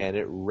it, and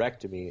it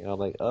wrecked me. And I'm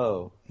like,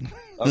 oh,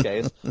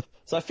 okay.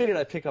 So I figured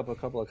I'd pick up a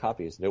couple of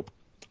copies. Nope.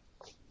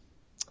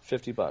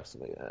 $50.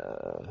 I'm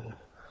like,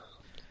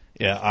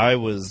 Yeah, I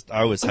was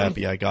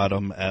happy I got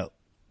them at,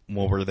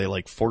 what were they,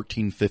 like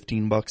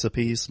 $14-15 a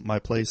piece, my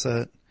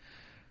playset.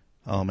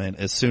 Oh man,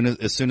 as soon as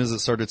it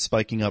started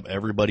spiking up,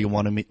 everybody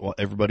wanted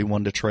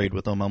to trade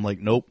with them. I'm like,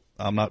 nope,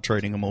 I'm not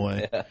trading them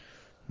away.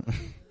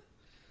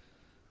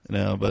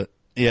 Yeah. But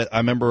yeah, I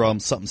remember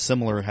something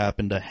similar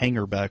happened to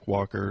Hangerback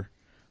Walker.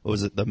 What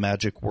was it, the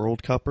Magic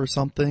World Cup or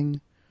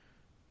something?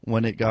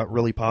 When it got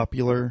really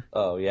popular.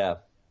 Oh yeah.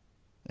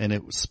 And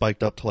it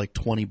spiked up to like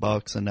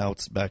 $20, and now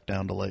it's back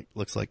down to like,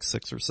 looks like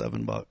 $6 or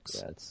 $7.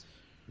 Yeah, it's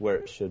where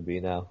it should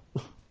be now.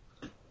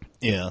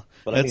 Yeah,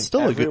 but I mean,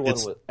 still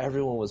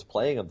everyone was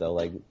playing them though.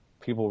 Like,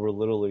 people were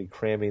literally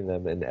cramming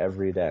them in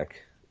every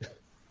deck,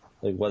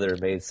 like whether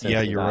it made sense. Yeah,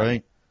 or you're not.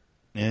 right.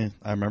 Yeah,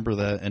 I remember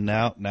that. And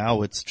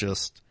now it's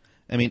just,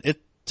 I mean,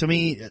 to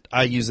me,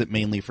 I use it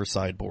mainly for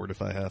sideboard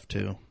if I have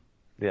to.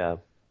 Yeah.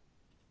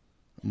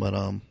 But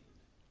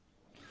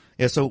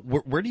yeah. So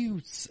where do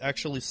you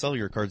actually sell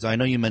your cards? I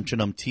know you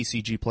mentioned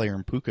TCG Player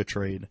and Puka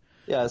Trade.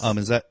 Yes.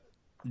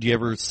 Do you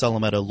ever sell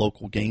them at a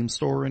local game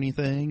store or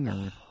anything?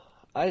 Or?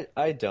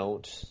 I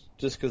don't,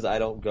 just because I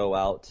don't go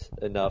out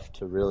enough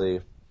to really,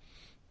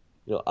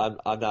 I'm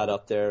not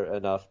up there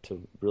enough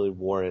to really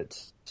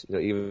warrant,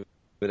 even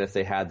if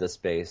they had the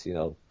space,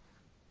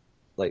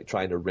 like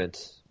trying to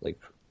rent, like,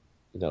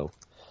 you know,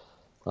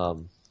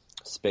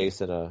 space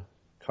in a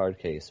card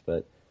case.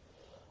 But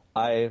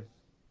I'd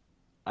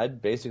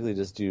basically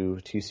just do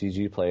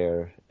TCG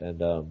Player and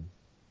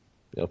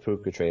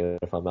Puka Trade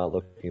if I'm not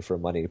looking for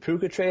money.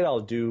 Puka Trade, I'll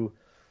do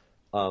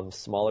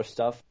smaller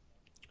stuff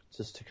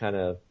just to kind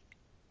of,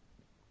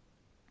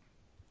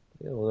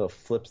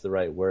 flip's the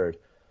right word,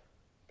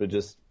 but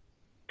just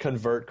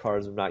convert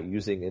cards I'm not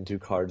using into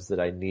cards that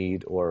I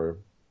need or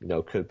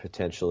could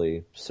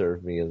potentially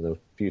serve me in the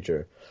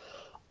future.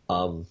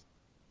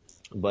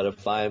 But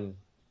if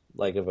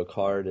if a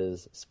card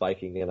is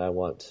spiking and I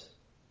want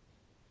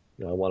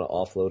to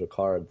offload a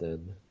card,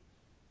 then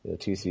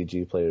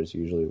TCG Player is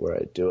usually where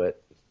I do it.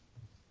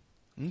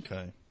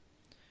 Okay.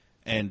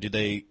 And do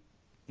they?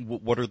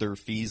 What are their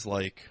fees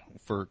like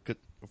for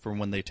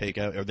when they take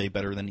out? Are they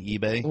better than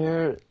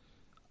eBay?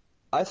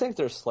 I think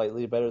they're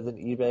slightly better than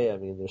eBay. I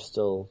mean, they're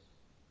still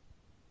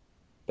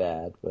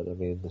bad, but I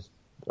mean, they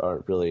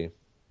aren't really.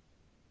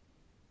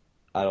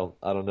 I don't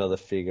know the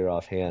figure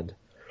offhand,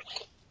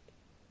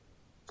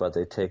 but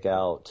they take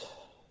out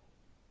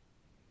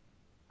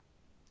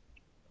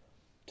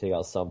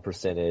some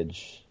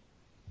percentage.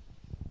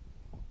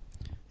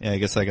 Yeah, I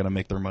guess I got to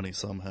make their money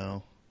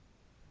somehow.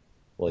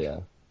 Well, yeah,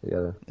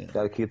 you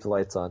gotta keep the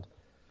lights on.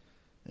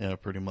 Yeah,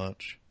 pretty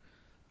much.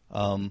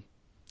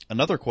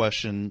 Another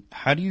question: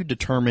 how do you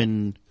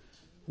determine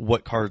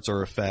what cards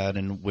are a fad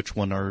and which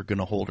one are going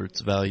to hold its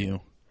value?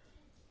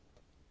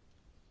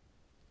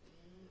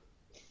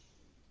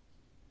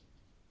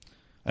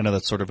 I know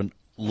that's sort of a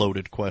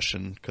loaded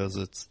question because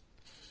it's.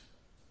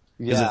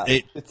 Yeah,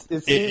 it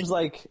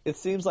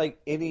seems like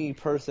any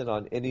person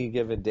on any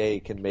given day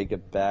can make a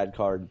bad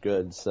card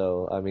good.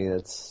 So I mean,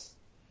 it's.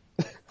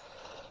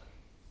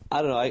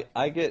 I don't know.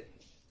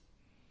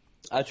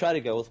 I try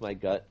to go with my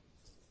gut.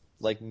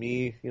 Like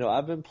me,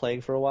 I've been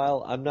playing for a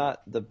while. I'm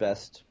not the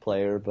best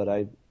player, but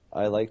I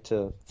like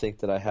to think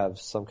that I have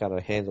some kind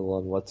of handle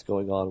on what's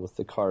going on with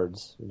the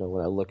cards,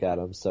 when I look at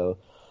them. So,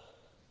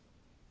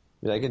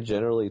 I can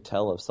generally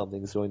tell if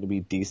something's going to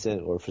be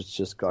decent or if it's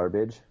just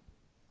garbage.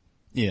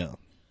 Yeah.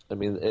 I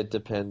mean, it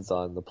depends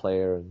on the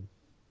player.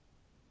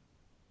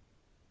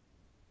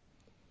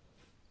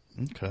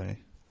 Okay.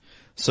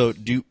 So,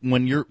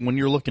 when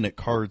you're looking at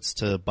cards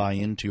to buy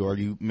into, are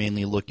you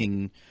mainly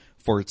looking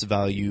for its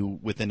value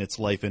within its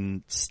life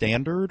in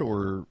standard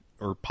or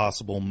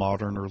possible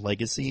modern or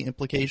legacy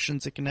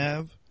implications it can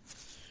have?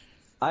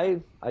 I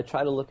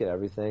try to look at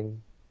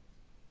everything,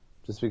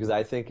 just because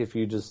I think if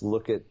you just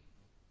look at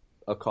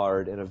a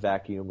card in a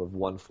vacuum of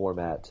one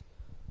format,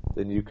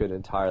 then you could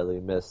entirely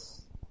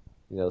miss,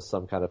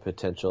 some kind of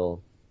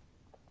potential,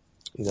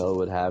 it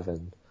would have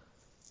in,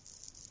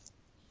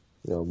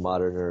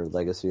 modern or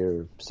legacy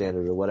or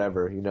standard or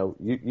whatever.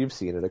 You've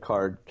seen it. A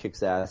card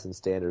kicks ass in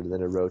standard, and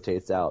then it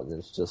rotates out, and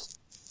it's just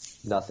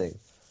nothing.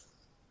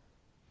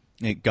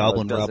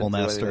 Goblin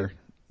Rabblemaster.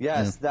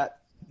 Yes, yeah.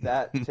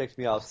 That ticked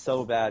me off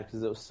so bad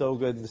because it was so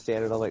good in the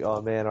standard. I'm like,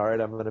 oh man, all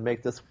right, I'm going to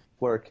make this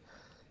work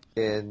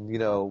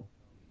in,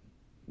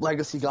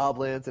 Legacy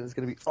Goblins, and it's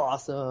going to be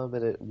awesome,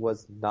 and it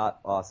was not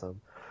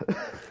awesome.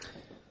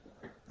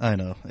 I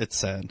know, it's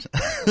sad.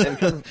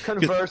 And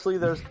conversely,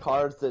 there's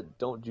cards that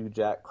don't do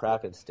jack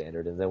crap in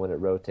standard, and then when it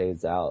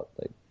rotates out,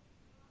 like,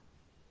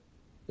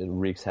 it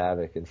wreaks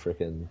havoc and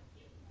freaking,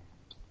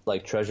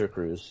 like Treasure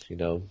Cruise,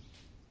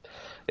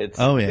 It's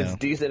It's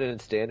decent in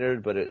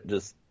standard, but it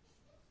just,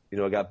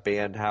 it got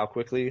banned how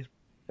quickly?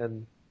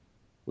 And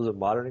was it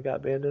Modern it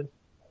got banned in?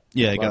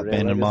 Yeah, it got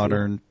banned in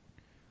Modern.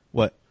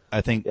 What, I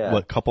think,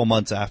 couple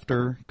months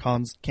after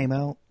Cons came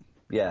out?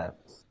 Yeah.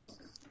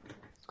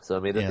 So,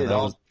 I mean,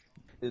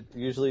 it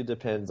usually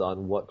depends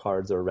on what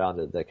cards are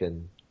around it that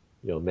can,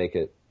 make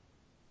it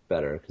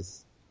better.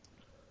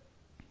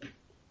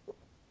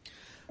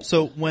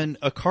 So when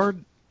a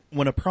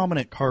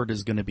prominent card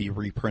is going to be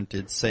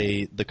reprinted,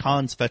 say the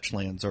Cons fetch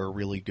lands are a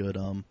really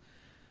good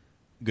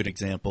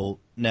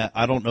example. Now,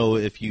 I don't know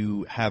if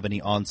you have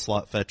any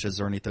onslaught fetches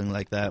or anything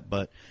like that,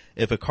 but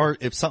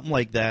if something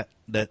like that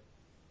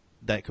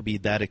could be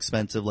that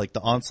expensive, like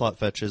the onslaught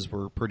fetches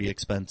were pretty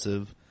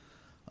expensive.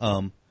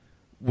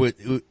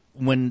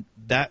 When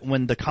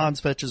the Cons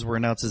fetches were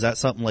announced, is that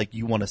something like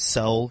you want to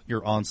sell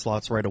your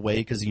onslaughts right away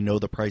because you know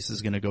the price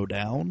is going to go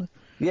down?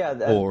 Yeah,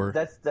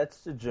 that's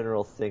the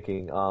general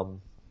thinking.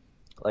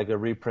 Like a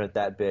reprint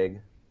that big,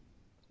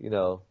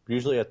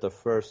 usually at the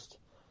first.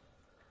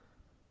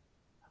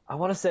 I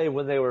want to say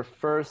when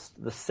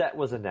the set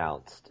was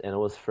announced and it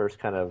was first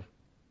kind of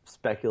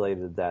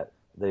speculated that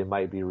they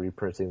might be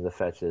reprinting the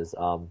fetches.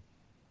 I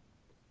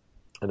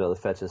know the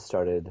fetches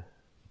started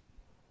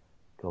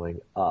going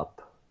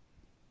up.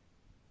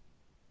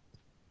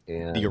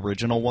 And the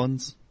original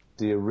ones?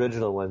 The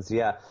original ones,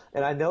 yeah.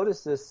 And I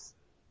noticed this.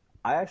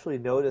 I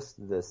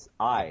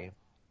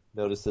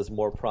noticed this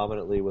more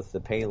prominently with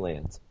the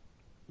Painlands.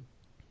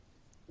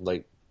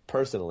 Like,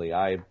 personally,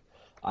 I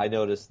I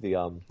noticed the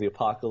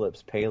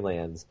Apocalypse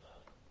Paylands,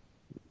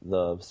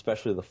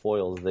 especially the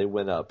foils, they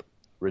went up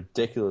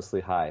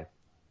ridiculously high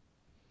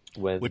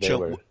when Which they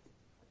were.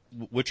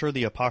 which are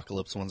the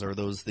Apocalypse ones? Are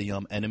those the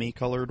enemy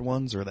colored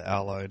ones or the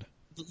Allied?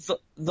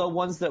 The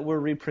ones that were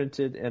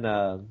reprinted in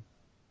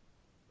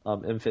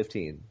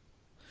M15,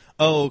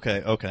 Oh,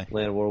 okay, okay,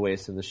 Land War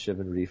Waste and the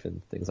Shivan Reef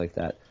and things like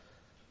that.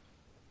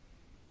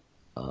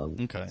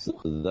 okay.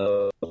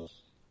 So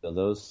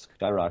those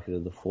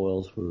skyrocketed. The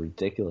foils were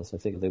ridiculous. I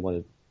think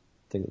the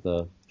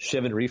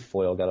Shivan Reef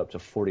foil got up to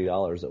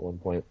 $40 at one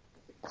point.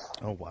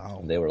 Oh,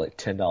 wow. They were like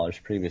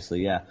 $10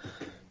 previously. Yeah,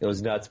 it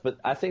was nuts. But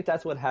I think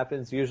that's what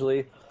happens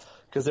usually,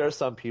 because there are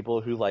some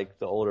people who like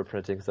the older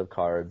printings of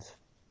cards,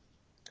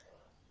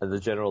 and the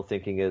general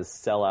thinking is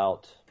sell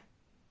out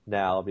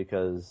now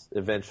because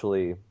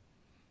eventually,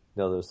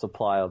 the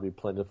supply will be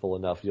plentiful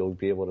enough. You'll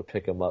be able to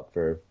pick them up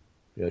for,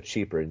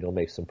 cheaper, and you'll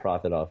make some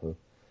profit off of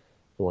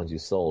the ones you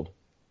sold.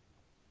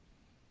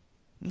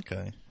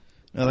 Okay.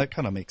 Now that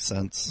kind of makes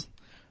sense.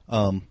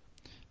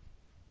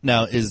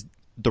 Now, is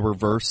the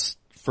reverse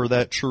for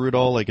that true at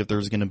all? Like, if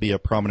there's going to be a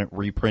prominent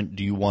reprint,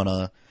 do you want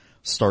to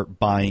start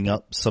buying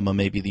up some of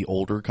maybe the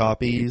older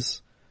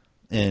copies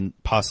and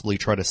possibly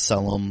try to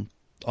sell them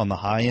on the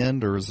high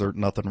end, or is there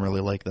nothing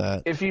really like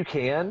that? If you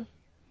can,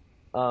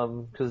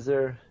 because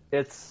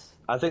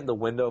I think the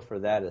window for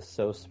that is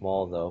so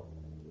small, though.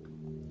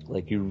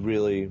 Like, you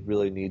really,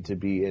 really need to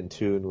be in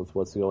tune with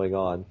what's going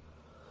on.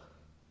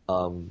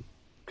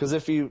 Because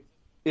if you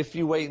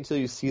wait until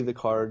you see the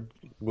card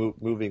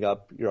moving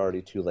up, you're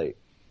already too late.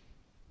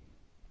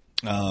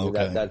 Oh,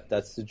 okay.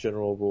 That's the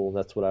general rule.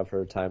 That's what I've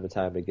heard time and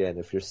time again.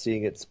 If you're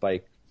seeing it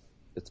spike,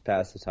 it's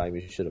past the time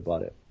you should have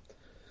bought it.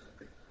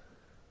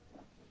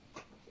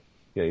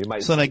 You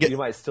might you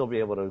might still be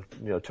able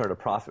to turn a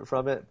profit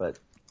from it, but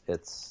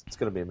it's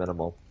going to be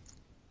minimal.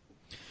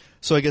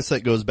 So I guess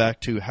that goes back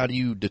to, how do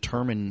you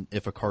determine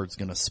if a card's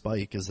going to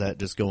spike? Is that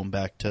just going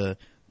back to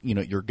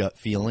your gut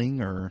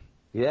feeling, or?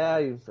 Yeah,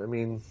 I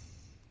mean,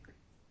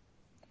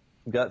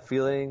 gut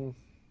feeling.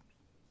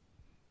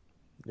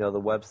 The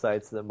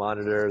websites that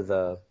monitor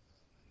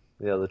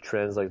the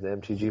trends, like the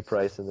MTG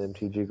price and the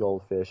MTG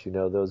Goldfish.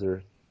 Those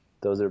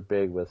are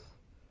big with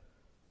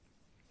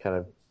kind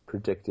of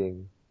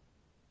predicting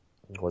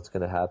what's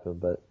going to happen.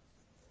 But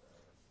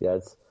yeah,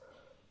 it's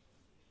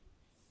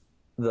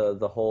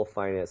the whole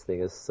finance thing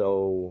is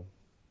so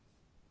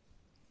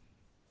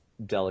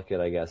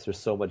delicate, I guess. There's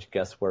so much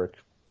guesswork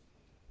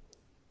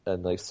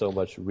and like so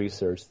much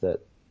research that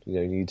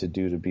you need to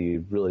do to be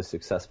really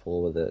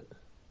successful with it.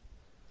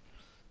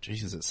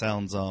 Jesus, it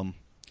sounds a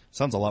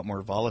lot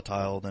more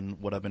volatile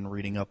than what I've been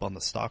reading up on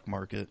the stock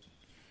market.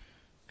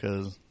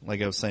 Because,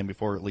 like I was saying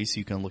before, at least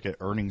you can look at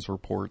earnings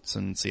reports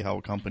and see how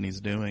a company's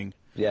doing.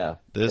 Yeah.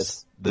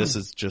 This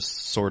is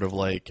just sort of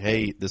like,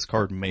 hey, this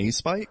card may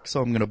spike,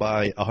 so I'm going to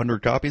buy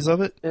 100 copies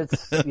of it.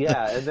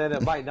 Yeah, and then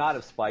it might not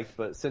have spiked,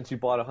 but since you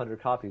bought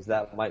 100 copies,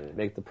 that might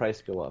make the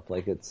price go up.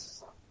 Like,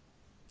 it's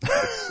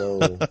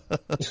so.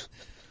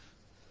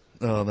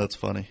 Oh, that's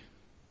funny.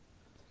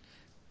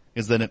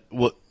 Is then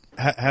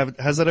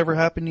has that ever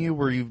happened to you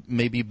where you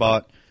maybe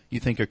you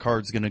think a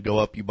card's going to go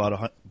up, you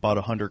bought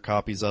 100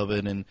 copies of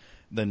it, and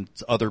then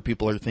other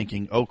people are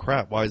thinking, oh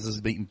crap, why is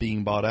this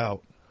being bought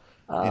out?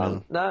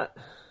 Not.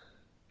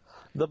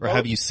 Or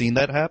have you seen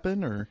that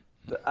happen? Or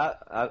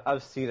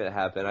I've seen it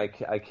happen. I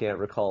can't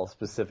recall a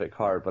specific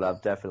card, but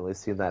I've definitely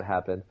seen that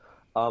happen.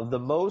 The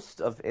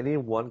most of any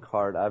one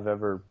card I've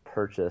ever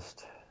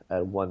purchased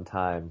at one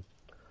time,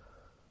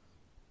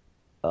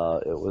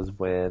 it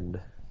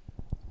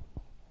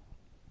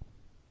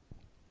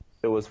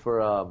was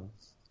for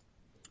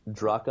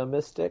Draka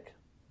Mystic,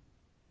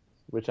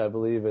 which I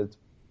believe is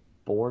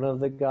Born of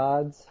the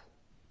Gods.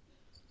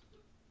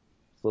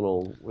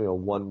 Little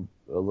one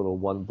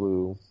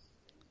blue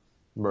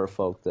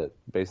merfolk that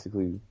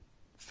basically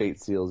fate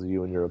seals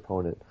you and your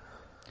opponent.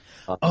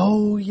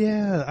 Oh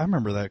yeah, I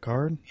remember that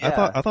card.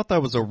 Yeah. I thought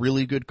that was a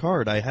really good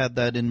card. I had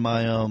that in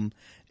my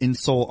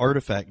Insoul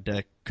Artifact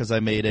deck because I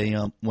made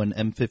a when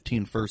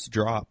M15 first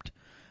dropped,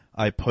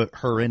 I put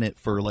her in it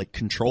for like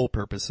control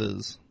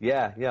purposes.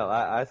 Yeah,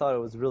 I thought it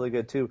was really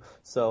good too.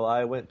 So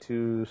I went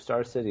to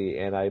Star City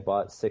and I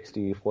bought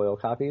 60 foil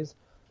copies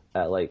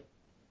at like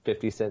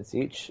 50 cents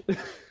each.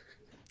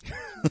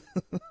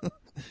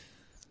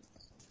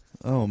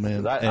 Oh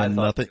man, I and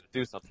thought nothing. it would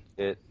do something.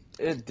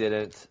 It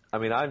didn't. I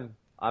mean,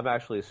 I'm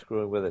actually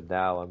screwing with it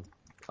now.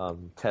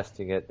 I'm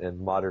testing it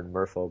in Modern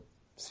Merfolk,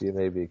 see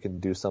maybe it can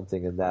do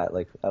something in that,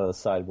 like out of the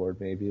sideboard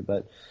maybe.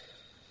 But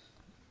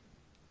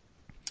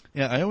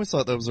yeah, I always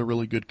thought that was a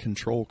really good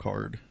control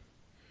card.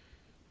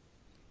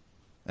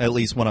 At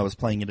least when I was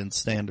playing it in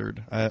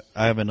Standard. I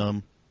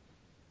haven't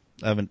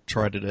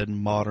tried it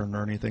in Modern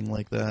or anything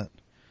like that.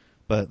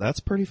 But that's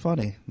pretty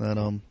funny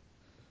that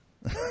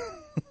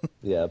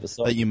yeah,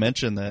 that you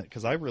mentioned that,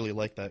 because I really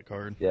like that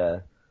card. Yeah,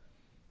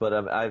 but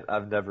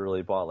I've never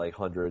really bought like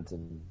hundreds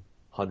and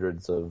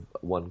hundreds of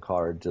one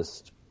card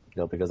just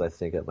because I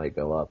think it might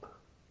go up.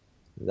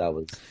 That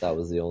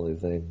was the only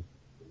thing.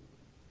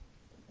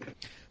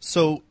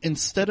 So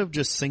instead of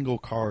just single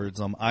cards,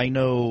 I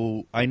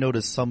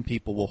noticed some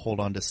people will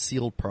hold on to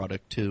sealed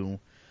product too,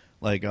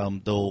 like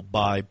they'll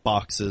buy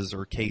boxes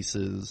or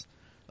cases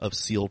of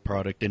sealed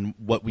product, and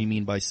what we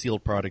mean by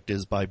sealed product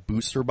is buy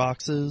booster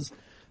boxes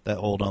that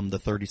hold the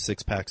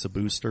 36 packs of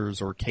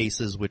boosters, or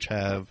cases which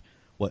have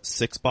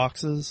 6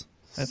 boxes,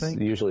 I think.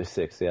 Usually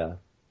 6, yeah.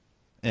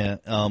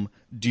 And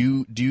do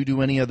you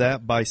do any of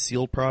that, buy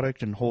sealed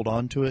product and hold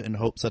on to it in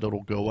hopes that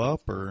it'll go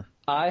up, or?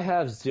 I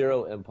have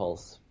 0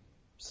 impulse.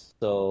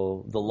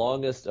 So the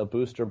longest a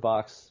booster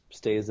box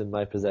stays in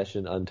my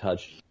possession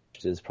untouched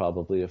is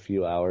probably a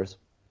few hours.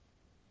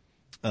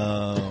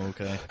 Oh,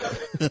 okay.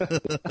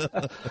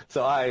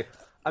 So I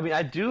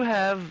do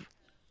have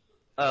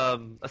a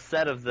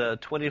set of the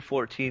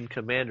 2014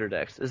 Commander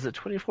decks. Is it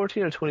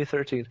 2014 or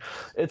 2013?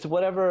 It's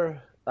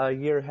whatever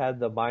year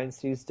had the Mind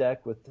Seize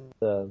deck with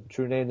the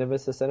True Name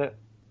Nemesis in it.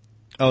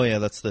 Oh yeah,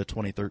 that's the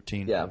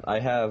 2013. Yeah, I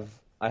have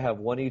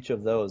one each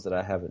of those that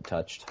I haven't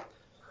touched.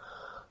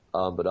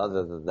 But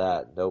other than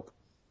that, nope.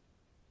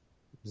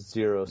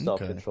 0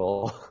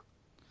 self-control. Okay.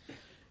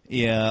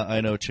 Yeah,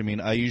 I know what you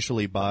mean. I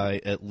usually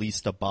buy at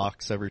least a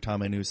box every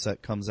time a new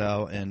set comes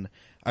out, and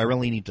I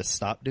really need to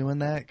stop doing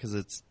that because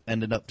it's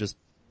ended up just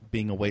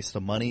being a waste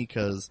of money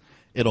because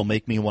it'll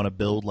make me want to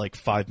build like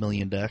 5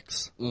 million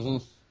decks.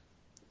 Mm-hmm.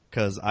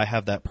 Because I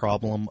have that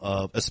problem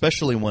of,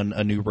 especially when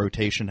a new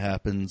rotation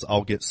happens,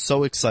 I'll get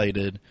so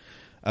excited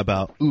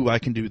about, I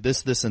can do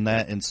this, this, and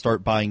that, and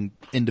start buying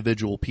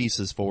individual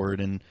pieces for it,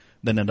 and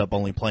then end up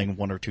only playing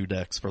 1 or 2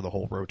 decks for the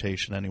whole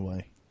rotation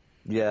anyway.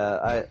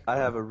 Yeah, I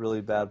have a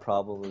really bad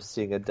problem with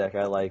seeing a deck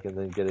I like and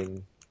then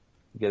getting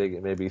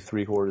it maybe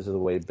 3/4 of the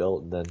way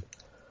built and then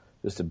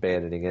just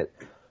abandoning it.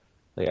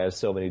 Like, I have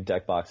so many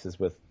deck boxes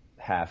with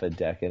half a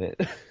deck in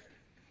it.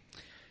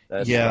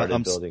 I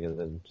started building and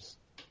then just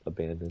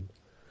abandoned.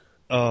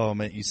 Oh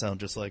man, you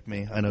sound just like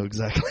me. I know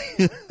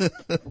exactly.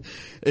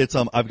 It's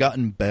I've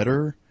gotten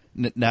better.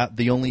 Now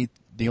the only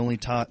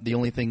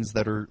things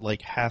that are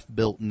like half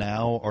built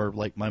now are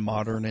like my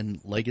modern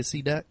and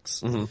legacy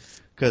decks.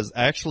 Because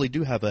I actually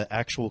do have an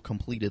actual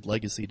completed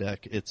legacy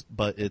deck. It's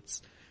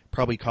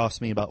probably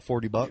cost me about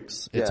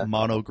 $40. It's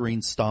mono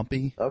green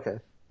Stompy. Okay.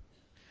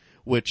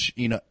 Which,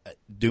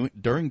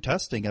 during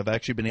testing, I've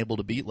actually been able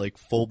to beat like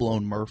full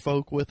blown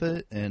Merfolk with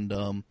it, and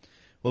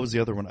what was the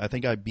other one? I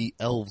think I beat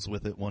Elves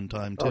with it one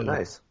time too. Oh,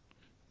 nice.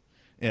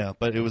 Yeah,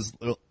 but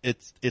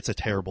it's a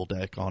terrible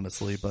deck,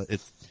 honestly.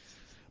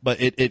 But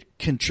it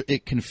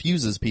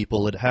confuses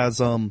people. It has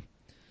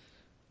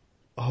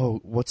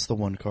what's the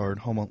one card?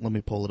 Hold on, let me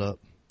pull it up.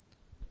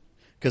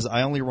 Because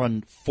I only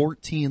run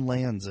 14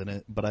 lands in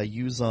it, but I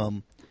use I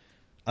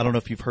don't know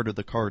if you've heard of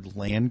the card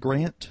Land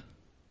Grant.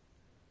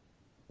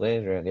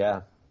 Land Grant,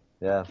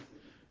 yeah.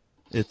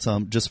 It's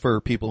just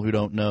for people who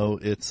don't know,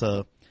 it's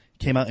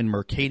came out in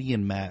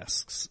Mercadian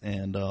Masks,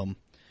 and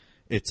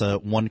it's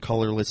 1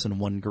 colorless and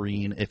 1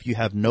 green. If you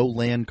have no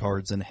land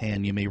cards in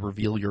hand, you may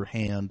reveal your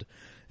hand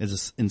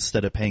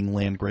instead of paying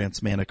Land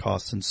Grant's mana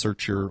costs, and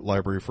search your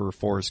library for a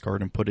forest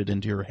card and put it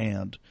into your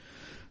hand.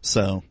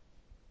 So,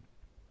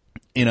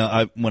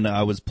 when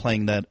I was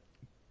playing that,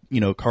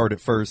 card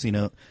at first,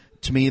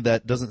 to me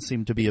that doesn't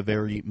seem to be a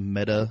very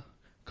meta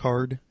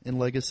card in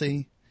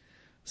Legacy.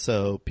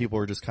 So people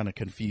were just kind of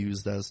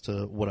confused as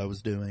to what I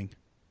was doing.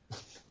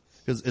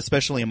 Because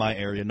especially in my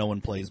area, no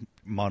one plays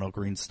mono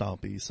green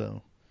Stompy,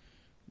 so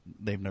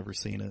they've never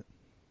seen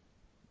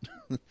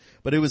it.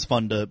 But it was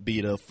fun to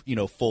beat a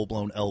full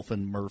blown elf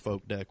and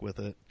merfolk deck with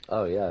it.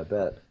 Oh yeah, I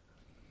bet.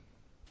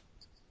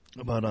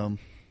 But all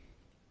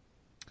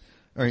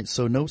right,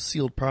 so no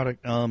sealed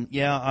product.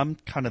 Yeah, I'm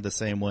kind of the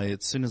same way.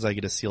 As soon as I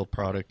get a sealed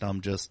product,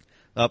 I'm just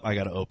I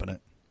got to open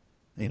it.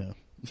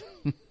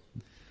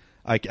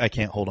 I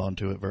can't hold on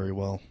to it very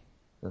well.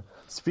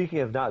 Speaking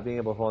of not being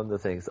able to hold on to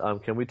things,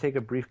 can we take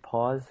a brief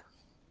pause?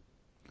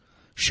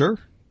 Sure.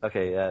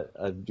 Okay,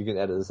 you can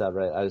edit this out,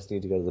 right? I just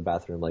need to go to the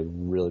bathroom, like,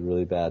 really,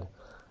 really bad.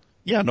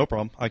 Yeah, no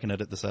problem. I can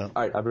edit this out.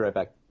 All right, I'll be right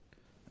back.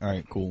 All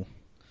right, cool.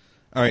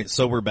 All right,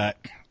 so we're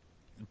back.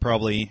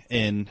 Probably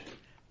in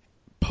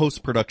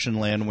post-production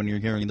land when you're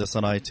hearing this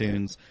on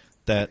iTunes.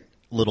 That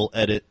little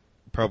edit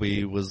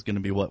probably was going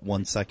to be,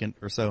 1 second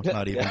or so?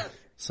 Not even. Yeah.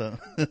 So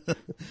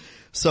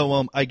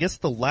I guess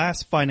the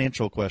last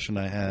financial question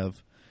I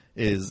have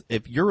is,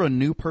 if you're a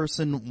new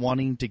person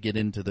wanting to get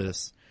into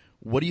this,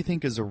 what do you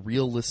think is a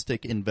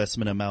realistic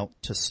investment amount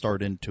to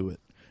start into it?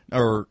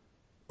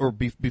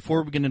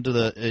 Before we get into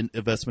the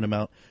investment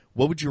amount,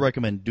 what would you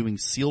recommend, doing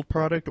sealed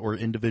product or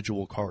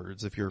individual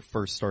cards if you're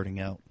first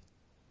starting out?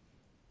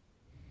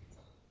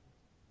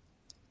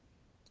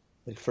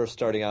 Like, first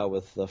starting out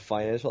with the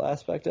financial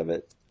aspect of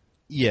it?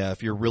 Yeah,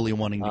 if you're really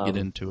wanting to get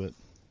into it.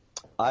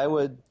 I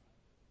would,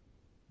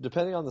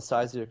 depending on the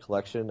size of your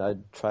collection,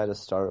 I'd try to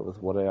start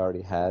with what I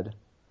already had.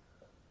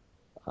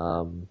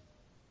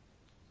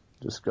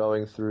 Just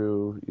going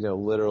through,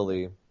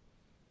 literally,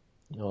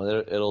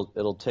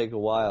 it'll take a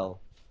while,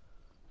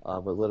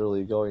 but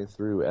literally going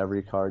through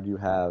every card you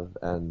have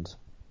and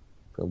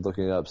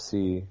looking up,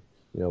 see,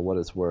 what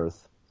it's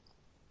worth.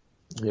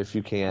 If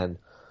you can,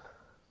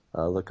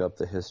 look up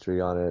the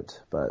history on it,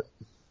 but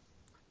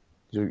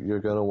you're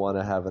going to want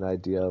to have an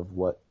idea of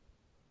what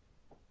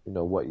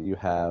you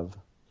have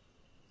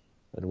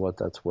and what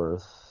that's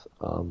worth.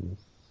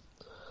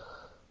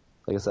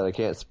 Like I said, I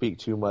can't speak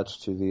too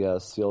much to the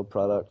sealed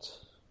product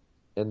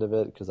end of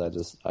it because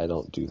I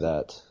don't do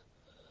that.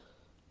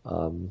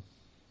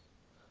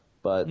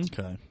 But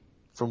Okay.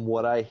 from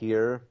what I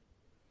hear,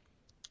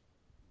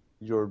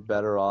 you're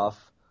better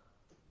off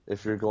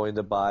if you're going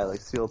to buy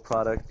like sealed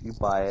product. You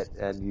buy it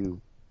and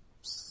you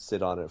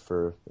sit on it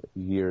for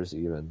years,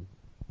 even,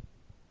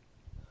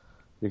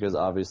 because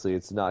obviously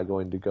it's not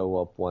going to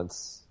go up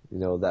once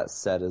that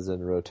set is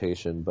in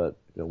rotation. But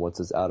once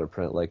it's out of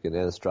print, like an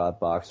Innistrad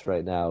box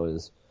right now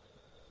is,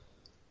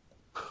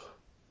 I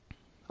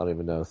don't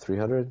even know,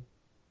 300.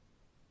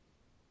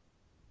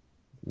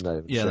 Not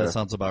even Yeah, sure. that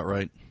sounds about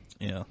right.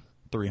 Yeah,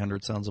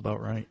 300 sounds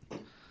about right.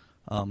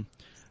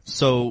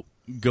 So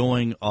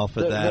going off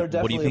of They're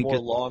that, what do you definitely think? a more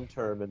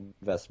long-term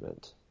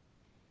investment.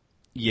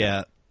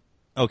 Yeah.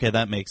 Okay,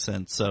 that makes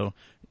sense. So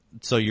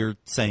you're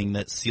saying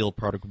that sealed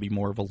product would be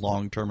more of a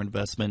long-term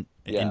investment.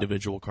 Yeah.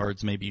 Individual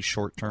cards maybe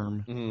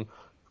short-term.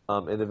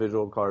 Mm-hmm.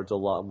 Individual cards a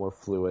lot more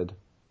fluid,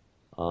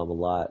 a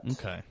lot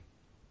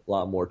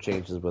more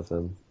changes with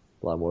them,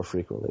 a lot more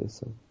frequently.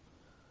 So.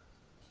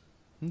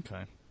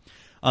 Okay.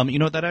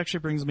 That actually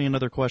brings me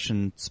another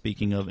question.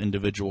 Speaking of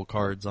individual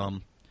cards,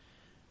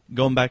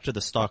 going back to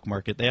the stock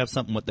market, they have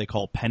something what they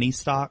call penny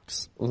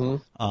stocks.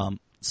 Mm-hmm.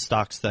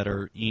 Stocks that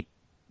are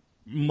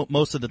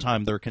most of the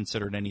time they're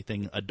considered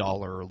anything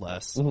 $1 or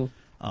less.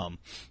 Mm-hmm.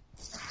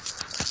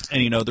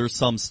 And there's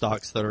some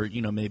stocks that are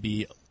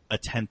maybe a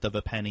tenth of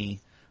a penny,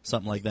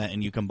 something like that,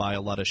 and you can buy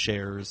a lot of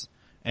shares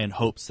and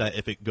hopes that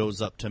if it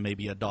goes up to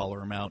maybe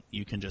 $1 amount,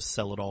 you can just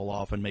sell it all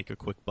off and make a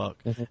quick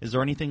buck. Mm-hmm. Is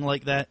there anything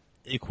like that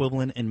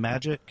equivalent in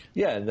Magic?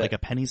 Yeah, like a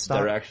penny stock?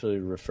 They're actually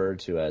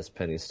referred to as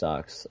penny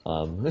stocks.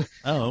 Oh,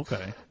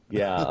 okay.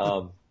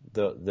 Yeah,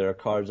 there are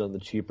cards on the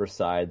cheaper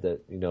side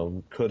that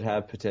could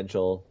have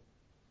potential,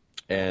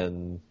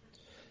 and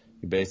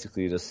you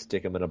basically just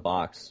stick them in a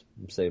box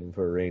and save them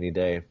for a rainy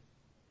day.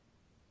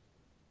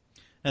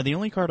 Now, the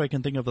only card I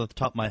can think of off the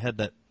top of my head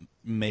that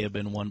may have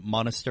been one,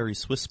 Monastery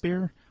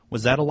Swiftspear.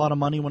 Was that a lot of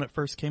money when it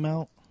first came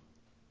out?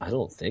 I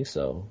don't think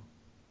so.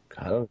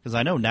 Because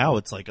I know now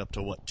it's like up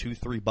to what,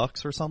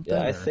 $2-3 or something.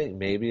 Yeah, I think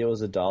maybe it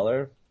was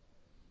 $1,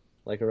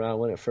 like around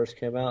when it first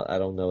came out. I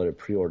don't know what it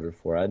pre-ordered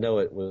for. I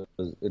know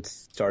it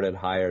started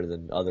higher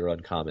than other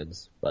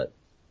uncommons, but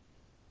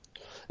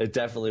it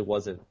definitely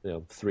wasn't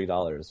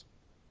 $3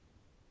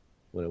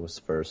 when it was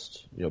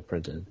first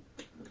printed.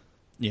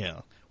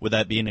 Yeah. Would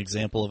that be an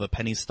example of a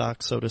penny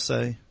stock, so to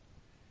say?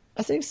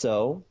 I think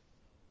so.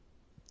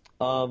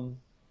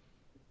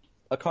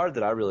 A card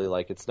that I really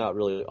like, it's not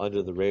really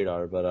under the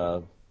radar,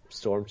 but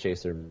Storm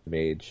Chaser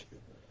Mage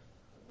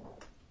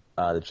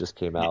that just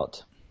came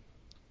out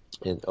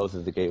in Oath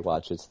of the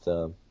Gatewatch. It's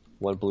the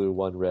 1 blue,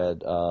 1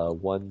 red,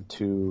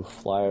 1/2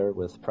 flyer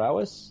with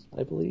prowess,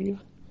 I believe.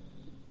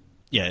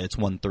 Yeah, it's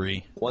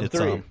 1/3.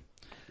 1/3.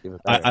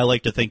 I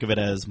like to think of it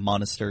as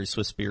Monastery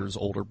Swiftspear's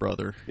older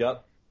brother.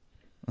 Yep.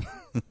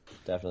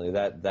 Definitely.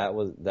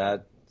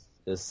 That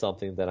is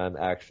something that I'm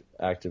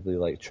actively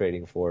like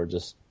trading for,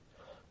 just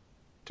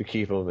to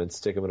keep them and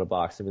stick them in a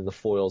box. I mean, the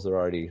foils are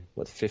already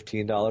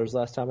 $15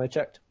 last time I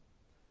checked.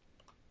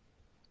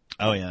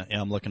 Oh yeah,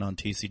 I'm looking on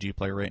TCG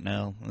Play right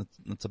now.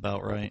 That's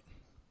about right.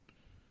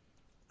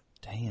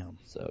 Damn.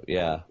 So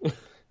yeah.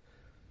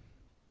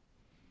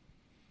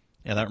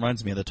 Yeah, that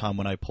reminds me of the time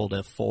when I pulled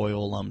a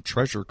foil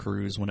Treasure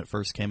Cruise when it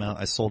first came out.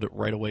 I sold it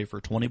right away for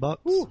 $20.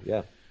 Ooh,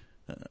 yeah.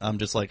 I'm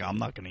just like, I'm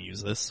not going to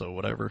use this, so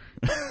whatever.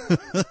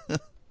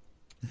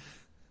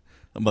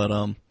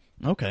 But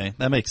okay,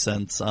 that makes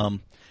sense.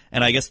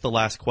 And I guess the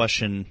last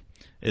question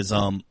is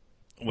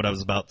what I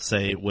was about to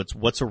say.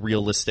 What's a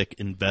realistic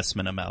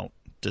investment amount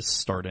to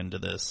start into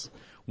this?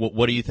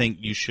 What do you think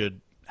you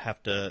should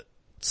have to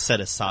set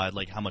aside?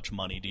 Like, how much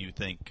money do you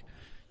think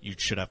you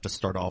should have to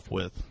start off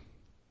with?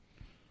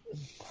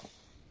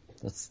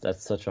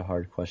 That's such a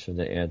hard question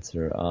to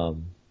answer.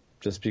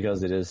 Just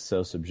because it is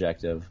so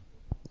subjective,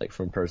 like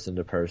from person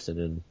to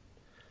person,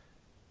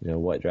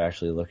 and what you're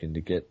actually looking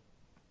to get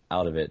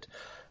out of it.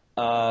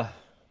 I'll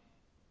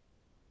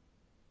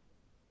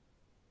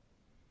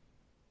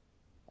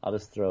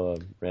just throw a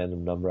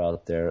random number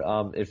out there.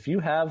 If you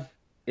have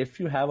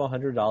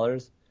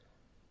 $100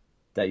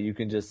 that you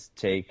can just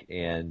take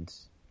and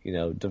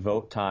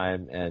devote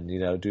time and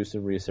do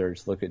some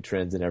research, look at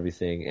trends and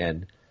everything,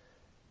 and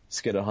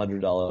just get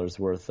 $100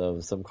 worth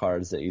of some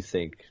cards that you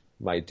think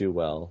might do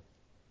well.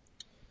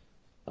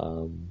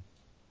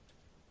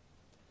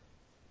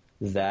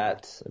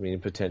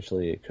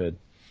 Potentially it could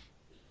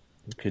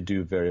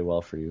do very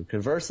well for you.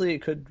 Conversely,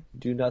 it could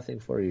do nothing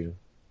for you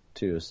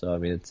too.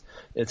 So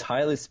it's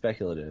highly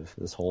speculative,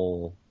 this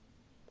whole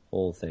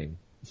thing.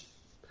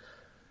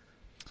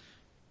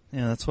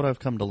 Yeah, that's what I've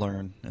come to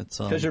learn. It's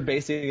because you're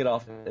basing it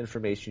off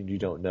information you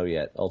don't know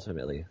yet,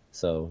 ultimately.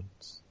 So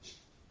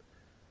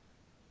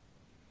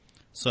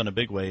in a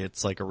big way,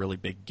 it's like a really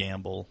big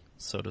gamble,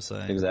 so to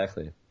say.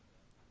 Exactly.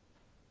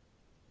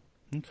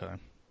 Okay.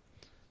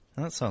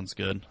 That sounds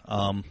good.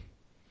 All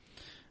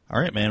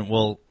right, man.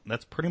 Well,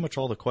 that's pretty much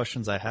all the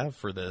questions I have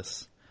for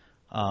this.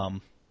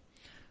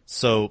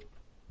 So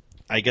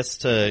I guess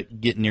to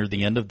get near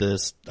the end of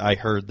this, I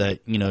heard that,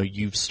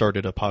 you've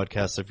started a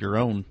podcast of your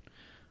own.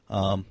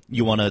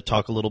 You want to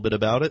talk a little bit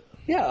about it?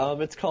 Yeah,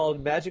 it's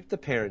called Magic the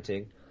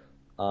Parenting.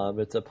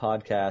 It's a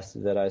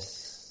podcast that I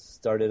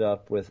started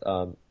up with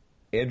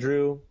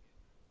Andrew,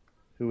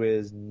 who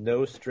is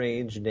No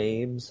Strange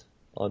Names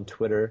on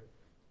Twitter,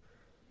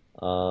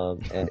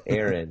 and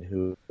Aaron,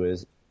 who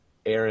is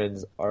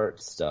Aaron's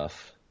Art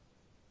Stuff.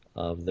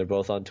 They're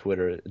both on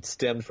Twitter. It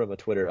stemmed from a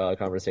Twitter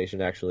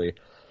conversation, actually. It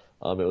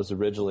was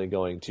originally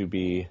going to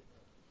be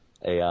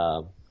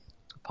a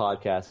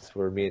podcast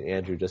where me and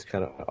Andrew just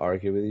kind of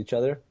argue with each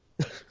other.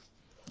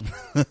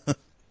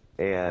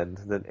 And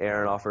then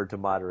Aaron offered to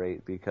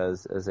moderate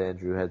because, as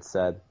Andrew had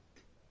said,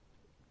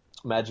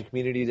 Magic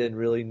Community didn't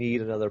really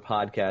need another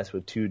podcast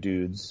with two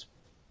dudes.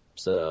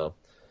 So,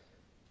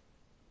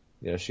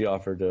 she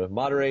offered to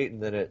moderate,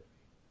 and then it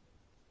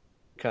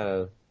kind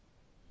of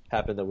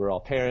happened that we're all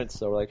parents.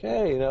 So we're like,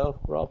 hey,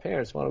 we're all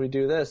parents. Why don't we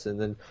do this? And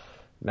then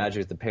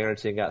Magic the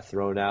Parenting got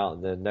thrown out,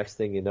 and then next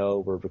thing you know,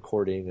 we're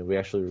recording, and we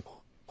actually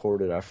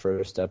recorded our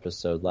first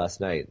episode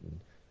last night, and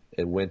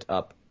it went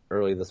up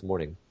early this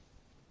morning.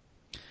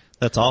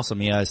 That's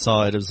awesome. Yeah, I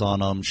saw it was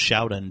on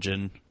Shout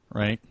Engine,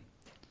 right?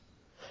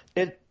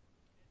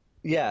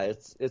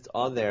 It's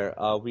on there.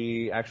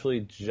 We actually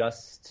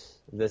just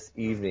this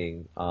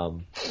evening,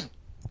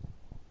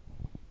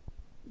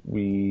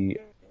 we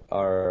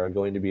are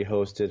going to be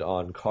hosted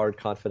on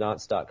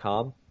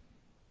cardconfidants.com.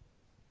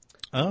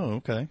 Oh,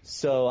 okay.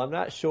 So I'm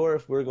not sure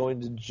if we're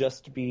going to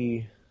just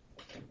be,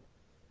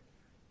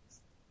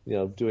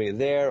 doing it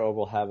there, or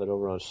we''t have it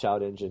over on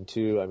Shout Engine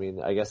too. I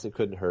mean, I guess it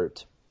couldn't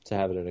hurt to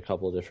have it in a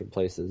couple of different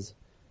places.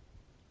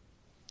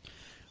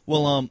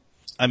 Well,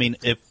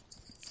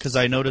 because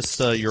I noticed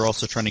you're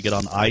also trying to get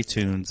on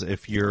iTunes.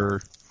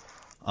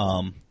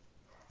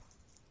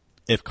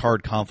 If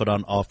Card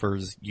Confidant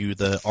offers you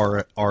the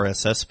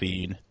RSS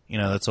feed,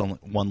 that's only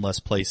one less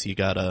place you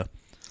gotta,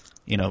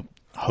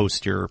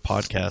 host your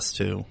podcast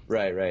to.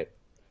 Right.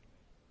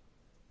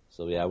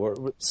 So yeah,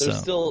 there's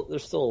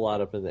still a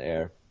lot up in the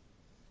air,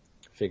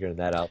 figuring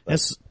that out.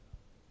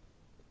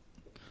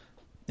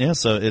 Yeah,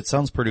 so it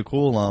sounds pretty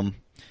cool.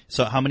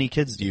 So how many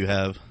kids do you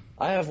have?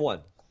 I have one.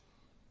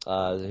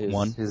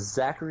 One? His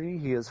Zachary,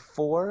 he is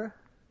 4.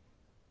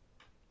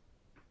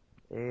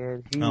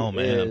 And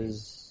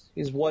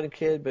he's one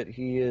kid, but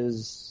he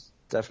is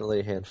definitely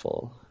a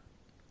handful.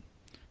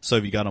 So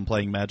have you got him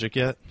playing Magic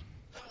yet?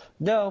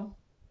 No,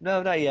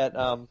 not yet.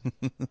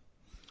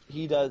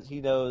 He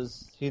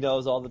knows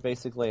all the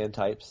basic land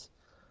types.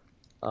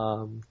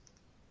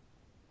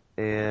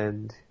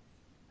 And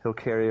he'll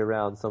carry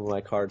around some of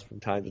my cards from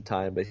time to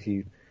time, but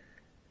he's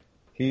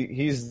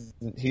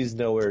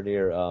nowhere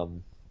near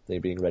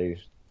being ready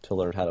to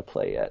learn how to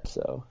play yet.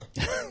 So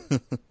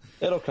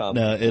it'll come.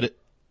 No,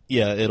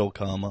 it'll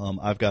come.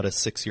 I've got a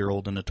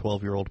 6-year-old and a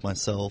 12-year-old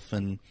myself,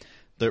 and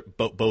they're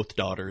both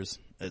daughters,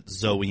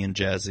 Zoe and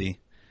Jazzy,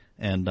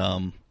 and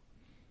I've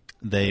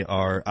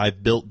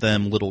built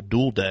them little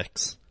duel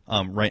decks.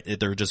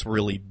 They're just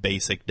really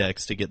basic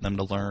decks to get them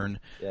to learn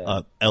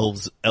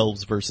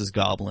elves versus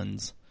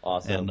goblins.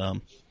 Awesome.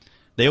 And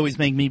they always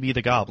make me be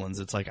the goblins.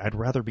 It's like, I'd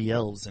rather be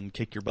elves and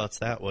kick your butts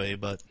that way,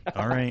 but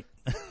all right.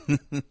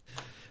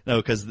 No,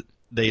 because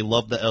they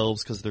love the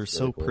elves because they're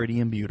so cool. pretty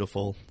and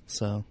beautiful.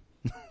 So,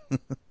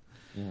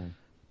 yeah.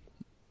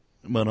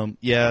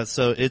 But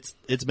so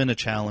it's been a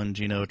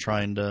challenge,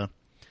 trying to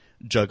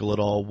juggle it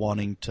all,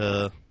 wanting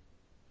to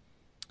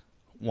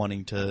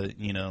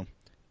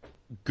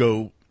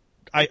go.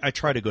 I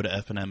try to go to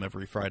F&M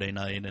every Friday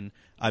night, and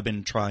I've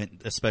been trying,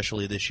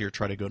 especially this year,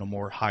 try to go to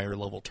more higher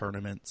level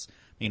tournaments.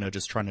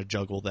 Just trying to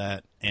juggle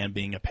that and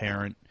being a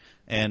parent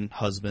and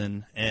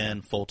husband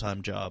and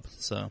full-time job.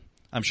 So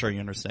I'm sure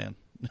you understand.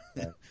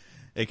 Yeah.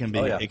 It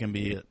can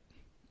be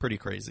pretty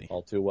crazy.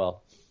 All too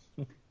well.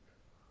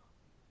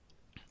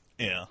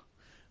 Yeah.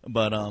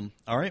 But all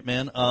right,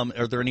 man.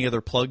 Are there any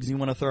other plugs you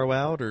want to throw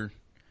out or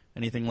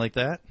anything like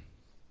that?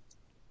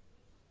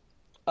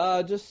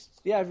 If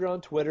you're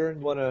on Twitter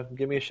and want to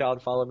give me a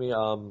shout, follow me.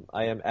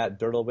 I am at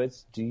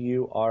Durdlewitz,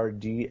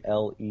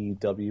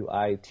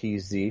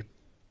 DURDLEWITZ.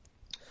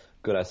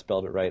 Good, I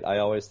spelled it right. I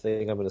always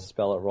think I'm going to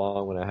spell it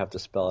wrong when I have to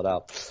spell it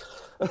out.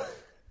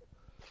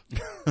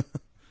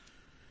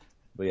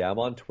 But yeah, I'm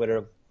on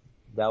Twitter.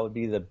 That would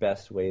be the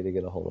best way to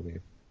get a hold of me.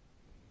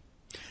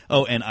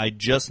 Oh, and I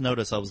just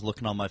noticed, I was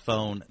looking on my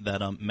phone, that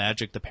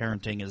Magic the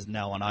Parenting is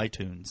now on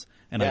iTunes,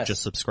 and Yes. I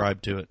just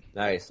subscribed to it.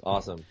 Nice,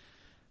 awesome.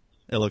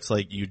 It looks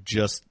like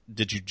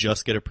did you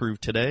just get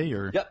approved today,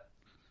 or? Yep.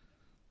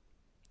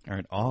 All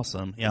right,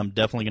 awesome. Yeah, I'm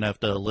definitely going to have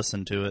to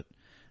listen to it,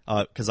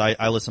 because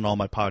I listen to all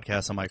my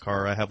podcasts in my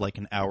car. I have like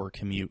an hour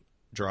commute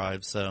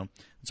drive, so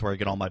that's where I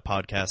get all my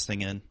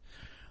podcasting in.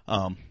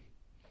 All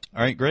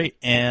right, great.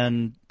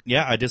 And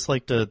yeah, I just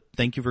like to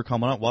thank you for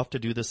coming on. We'll have to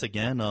do this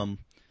again.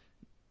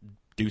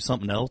 Do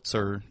something else,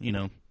 or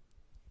Yeah,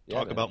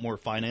 talk man. about more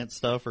finance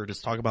stuff or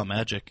just talk about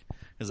Magic,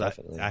 because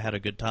I had a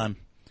good time.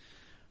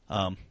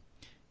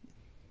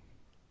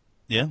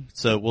 Yeah,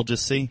 so we'll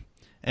just see.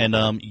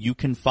 And you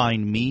can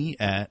find me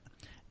at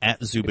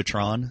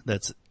Zubatron.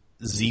 That's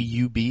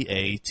Zubatron.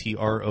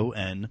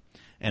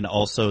 And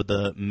also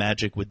the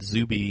Magic with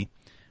Zuby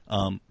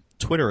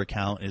Twitter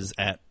account is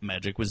at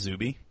Magic with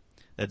Zuby.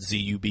 That's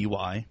Zuby.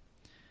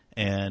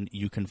 And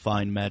you can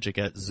find Magic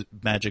at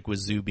Magic with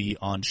Zuby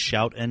on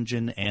Shout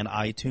Engine and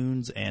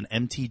iTunes, and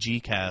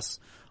MTG Cast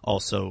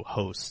also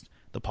hosts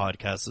the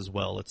podcast as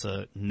well. It's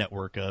a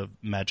network of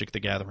Magic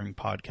the Gathering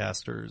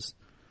podcasters,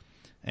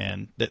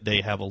 and they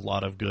have a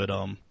lot of good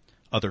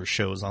other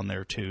shows on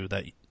there too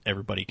that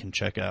everybody can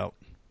check out.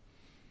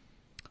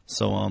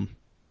 So all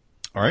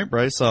right,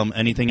 Bryce,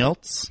 anything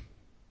else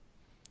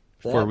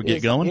before we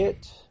get going?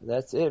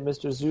 That's it,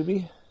 Mr.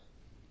 Zuby.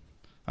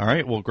 All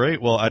right, well,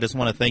 great. Well, I just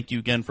want to thank you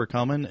again for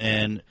coming,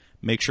 and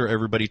make sure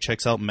everybody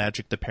checks out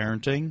Magic the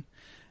Parenting,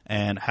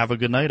 and have a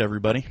good night,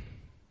 everybody.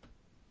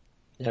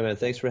 Yeah, man,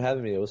 thanks for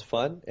having me. It was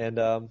fun, and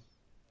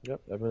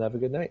everyone have a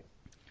good night.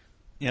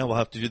 Yeah, we'll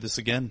have to do this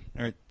again.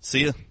 All right,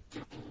 see ya.